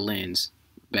fisheye lens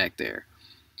back there.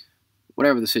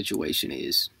 Whatever the situation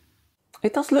is.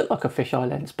 It does look like a fisheye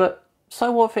lens, but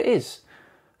so what if it is?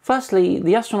 Firstly,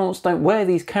 the astronauts don't wear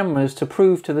these cameras to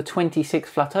prove to the 26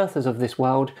 flat earthers of this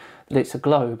world that it's a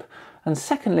globe. And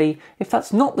secondly, if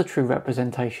that's not the true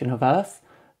representation of Earth,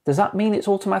 does that mean it's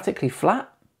automatically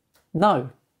flat?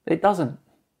 No, it doesn't.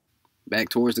 Back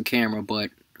towards the camera, but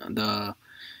the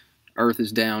Earth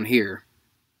is down here.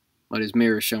 But his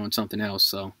mirror is showing something else,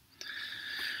 so.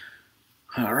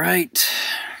 Alright.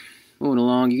 Moving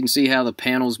along, you can see how the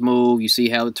panels move. You see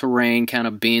how the terrain kind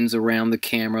of bends around the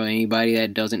camera. Anybody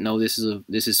that doesn't know, this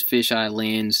is fisheye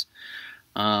lens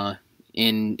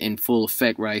in full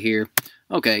effect right here.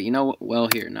 Okay, you know what? Well,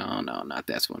 here, no, not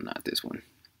this one, not this one.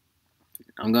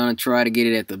 I'm gonna try to get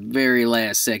it at the very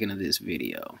last second of this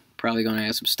video. Probably gonna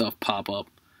have some stuff pop up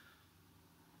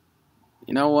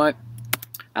you know what?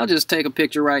 I'll just take a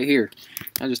picture right here.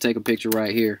 I'll just take a picture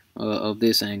right here of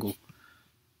this angle.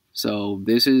 So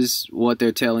this is what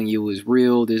they're telling you is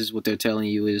real. This is what they're telling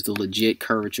you is the legit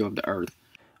curvature of the Earth.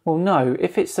 Well, no,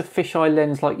 if it's the fisheye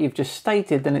lens like you've just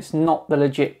stated, then it's not the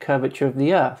legit curvature of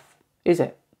the Earth, is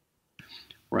it?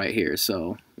 Right here.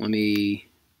 So let me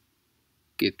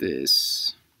get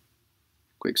this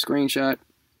quick screenshot.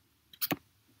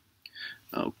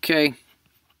 Okay.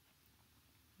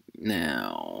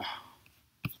 Now,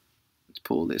 let's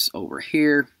pull this over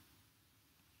here.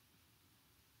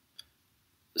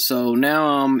 So now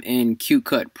I'm in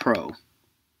CapCut Pro.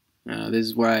 This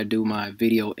is where I do my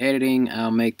video editing. I'll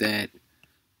make that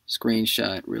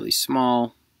screenshot really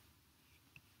small.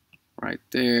 Right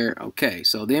there. Okay,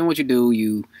 so then what you do,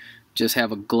 you just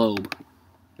have a globe.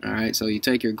 Alright, so you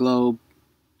take your globe,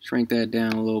 shrink that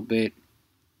down a little bit,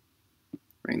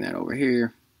 bring that over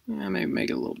here, yeah, maybe make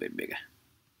it a little bit bigger.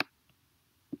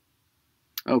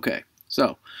 Okay,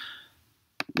 so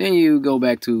then you go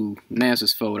back to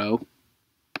NASA's photo.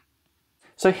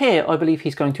 So here I believe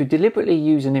he's going to deliberately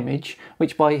use an image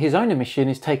which by his own admission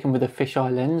is taken with a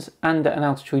fisheye lens and at an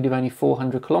altitude of only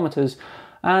 400 kilometers,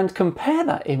 and compare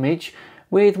that image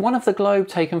with one of the globe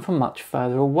taken from much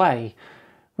further away,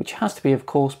 which has to be of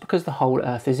course because the whole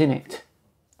Earth is in it.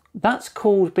 That's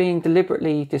called being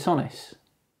deliberately dishonest.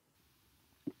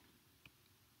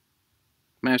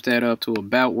 Match that up to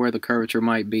about where the curvature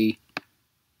might be,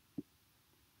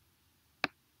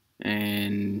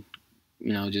 and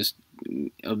you know, just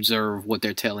observe what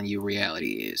they're telling you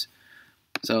reality is.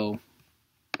 So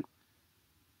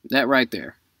that right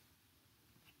there,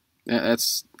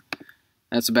 that's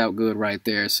about good right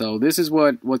there. So this is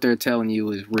what they're telling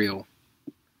you is real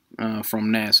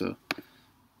from NASA.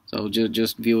 So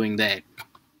just viewing that,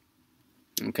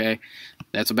 okay,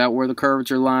 that's about where the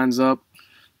curvature lines up.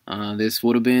 This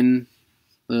would have been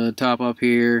the top up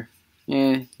here.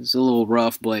 Yeah, it's a little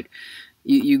rough, but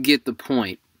you get the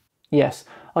point. Yes,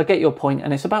 I get your point,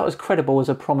 and it's about as credible as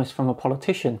a promise from a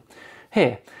politician.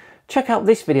 Here, check out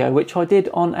this video which I did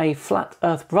on a Flat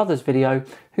Earth Brothers video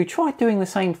who tried doing the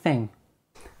same thing.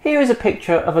 Here is a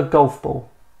picture of a golf ball.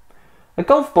 A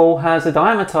golf ball has a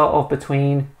diameter of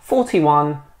between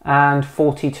 41 and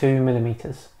 42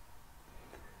 millimeters.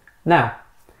 Now,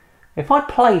 if I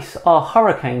place our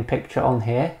hurricane picture on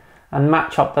here and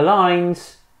match up the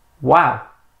lines, wow,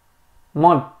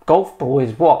 my golf ball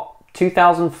is what,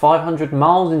 2,500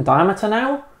 miles in diameter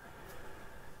now?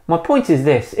 My point is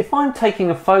this: if I'm taking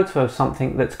a photo of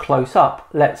something that's close up,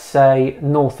 let's say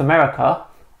North America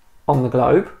on the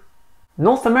globe,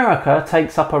 North America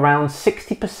takes up around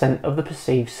 60% of the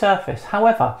perceived surface.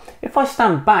 However, if I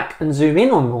stand back and zoom in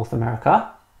on North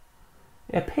America,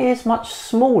 it appears much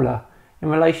smaller in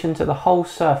relation to the whole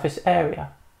surface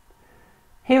area.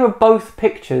 Here are both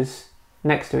pictures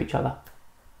next to each other.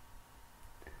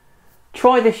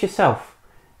 Try this yourself.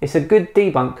 It's a good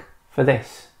debunk for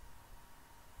this.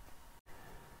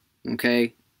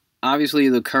 Okay, obviously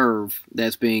the curve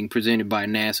that's being presented by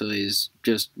NASA is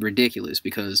just ridiculous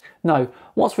because... No,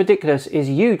 what's ridiculous is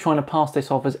you trying to pass this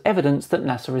off as evidence that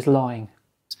NASA is lying.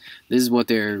 This is what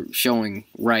they're showing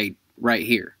right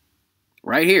here.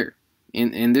 Right here.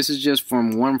 And this is just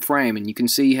from one frame, and you can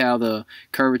see how the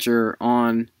curvature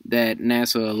on that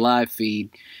NASA live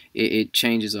feed, it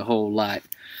changes a whole lot.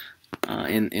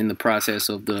 In the process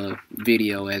of the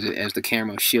video as the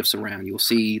camera shifts around. You'll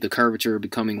see the curvature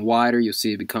becoming wider, you'll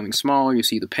see it becoming smaller, you'll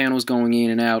see the panels going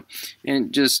in and out,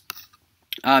 and just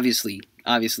obviously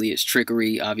it's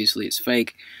trickery, obviously it's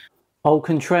fake. Au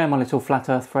contraire, my little flat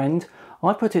earth friend,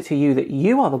 I put it to you that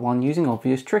you are the one using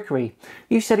obvious trickery.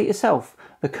 You said it yourself,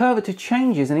 the curvature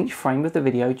changes in each frame of the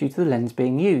video due to the lens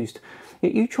being used.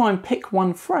 Yet you try and pick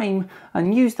one frame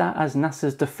and use that as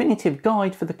NASA's definitive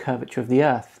guide for the curvature of the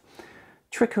Earth.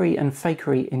 Trickery and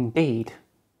fakery indeed.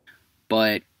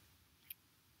 But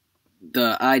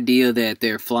the idea that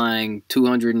they're flying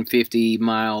 250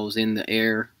 miles in the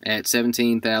air at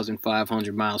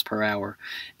 17,500 miles per hour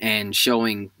and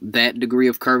showing that degree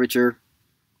of curvature,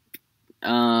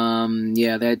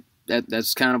 yeah,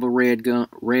 that's kind of a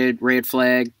red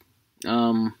flag.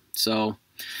 So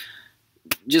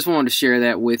just wanted to share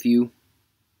that with you.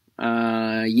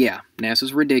 Yeah,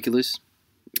 NASA's ridiculous.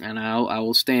 And I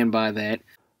will stand by that.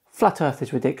 Flat Earth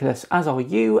is ridiculous, as are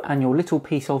you and your little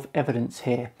piece of evidence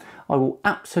here. I will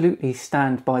absolutely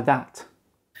stand by that.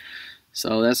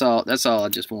 So that's all I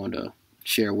just wanted to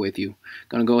share with you.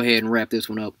 Gonna go ahead and wrap this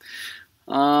one up.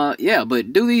 Yeah,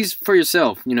 but do these for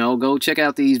yourself. You know, go check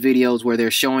out these videos where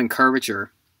they're showing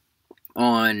curvature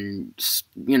on,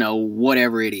 you know,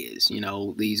 whatever it is. You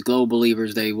know, these globe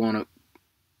believers, they want to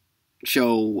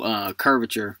show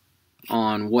curvature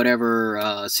on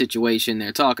whatever situation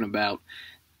they're talking about.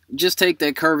 Just take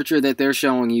that curvature that they're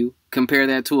showing you, compare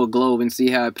that to a globe, and see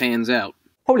how it pans out.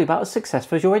 Probably about as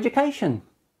successful as your education.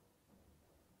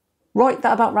 Right,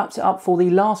 that about wraps it up for the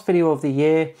last video of the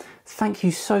year. Thank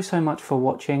you so much for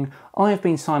watching. I have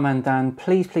been Simon Dan.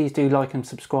 Please do like and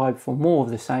subscribe for more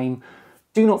of the same.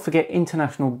 Do not forget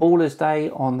International Ballers Day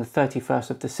on the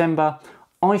 31st of December.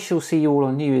 I shall see you all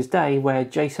on New Year's Day, where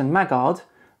Jason Maggard,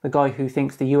 the guy who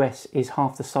thinks the US is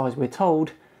half the size we're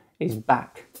told, is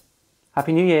back.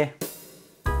 Happy New Year!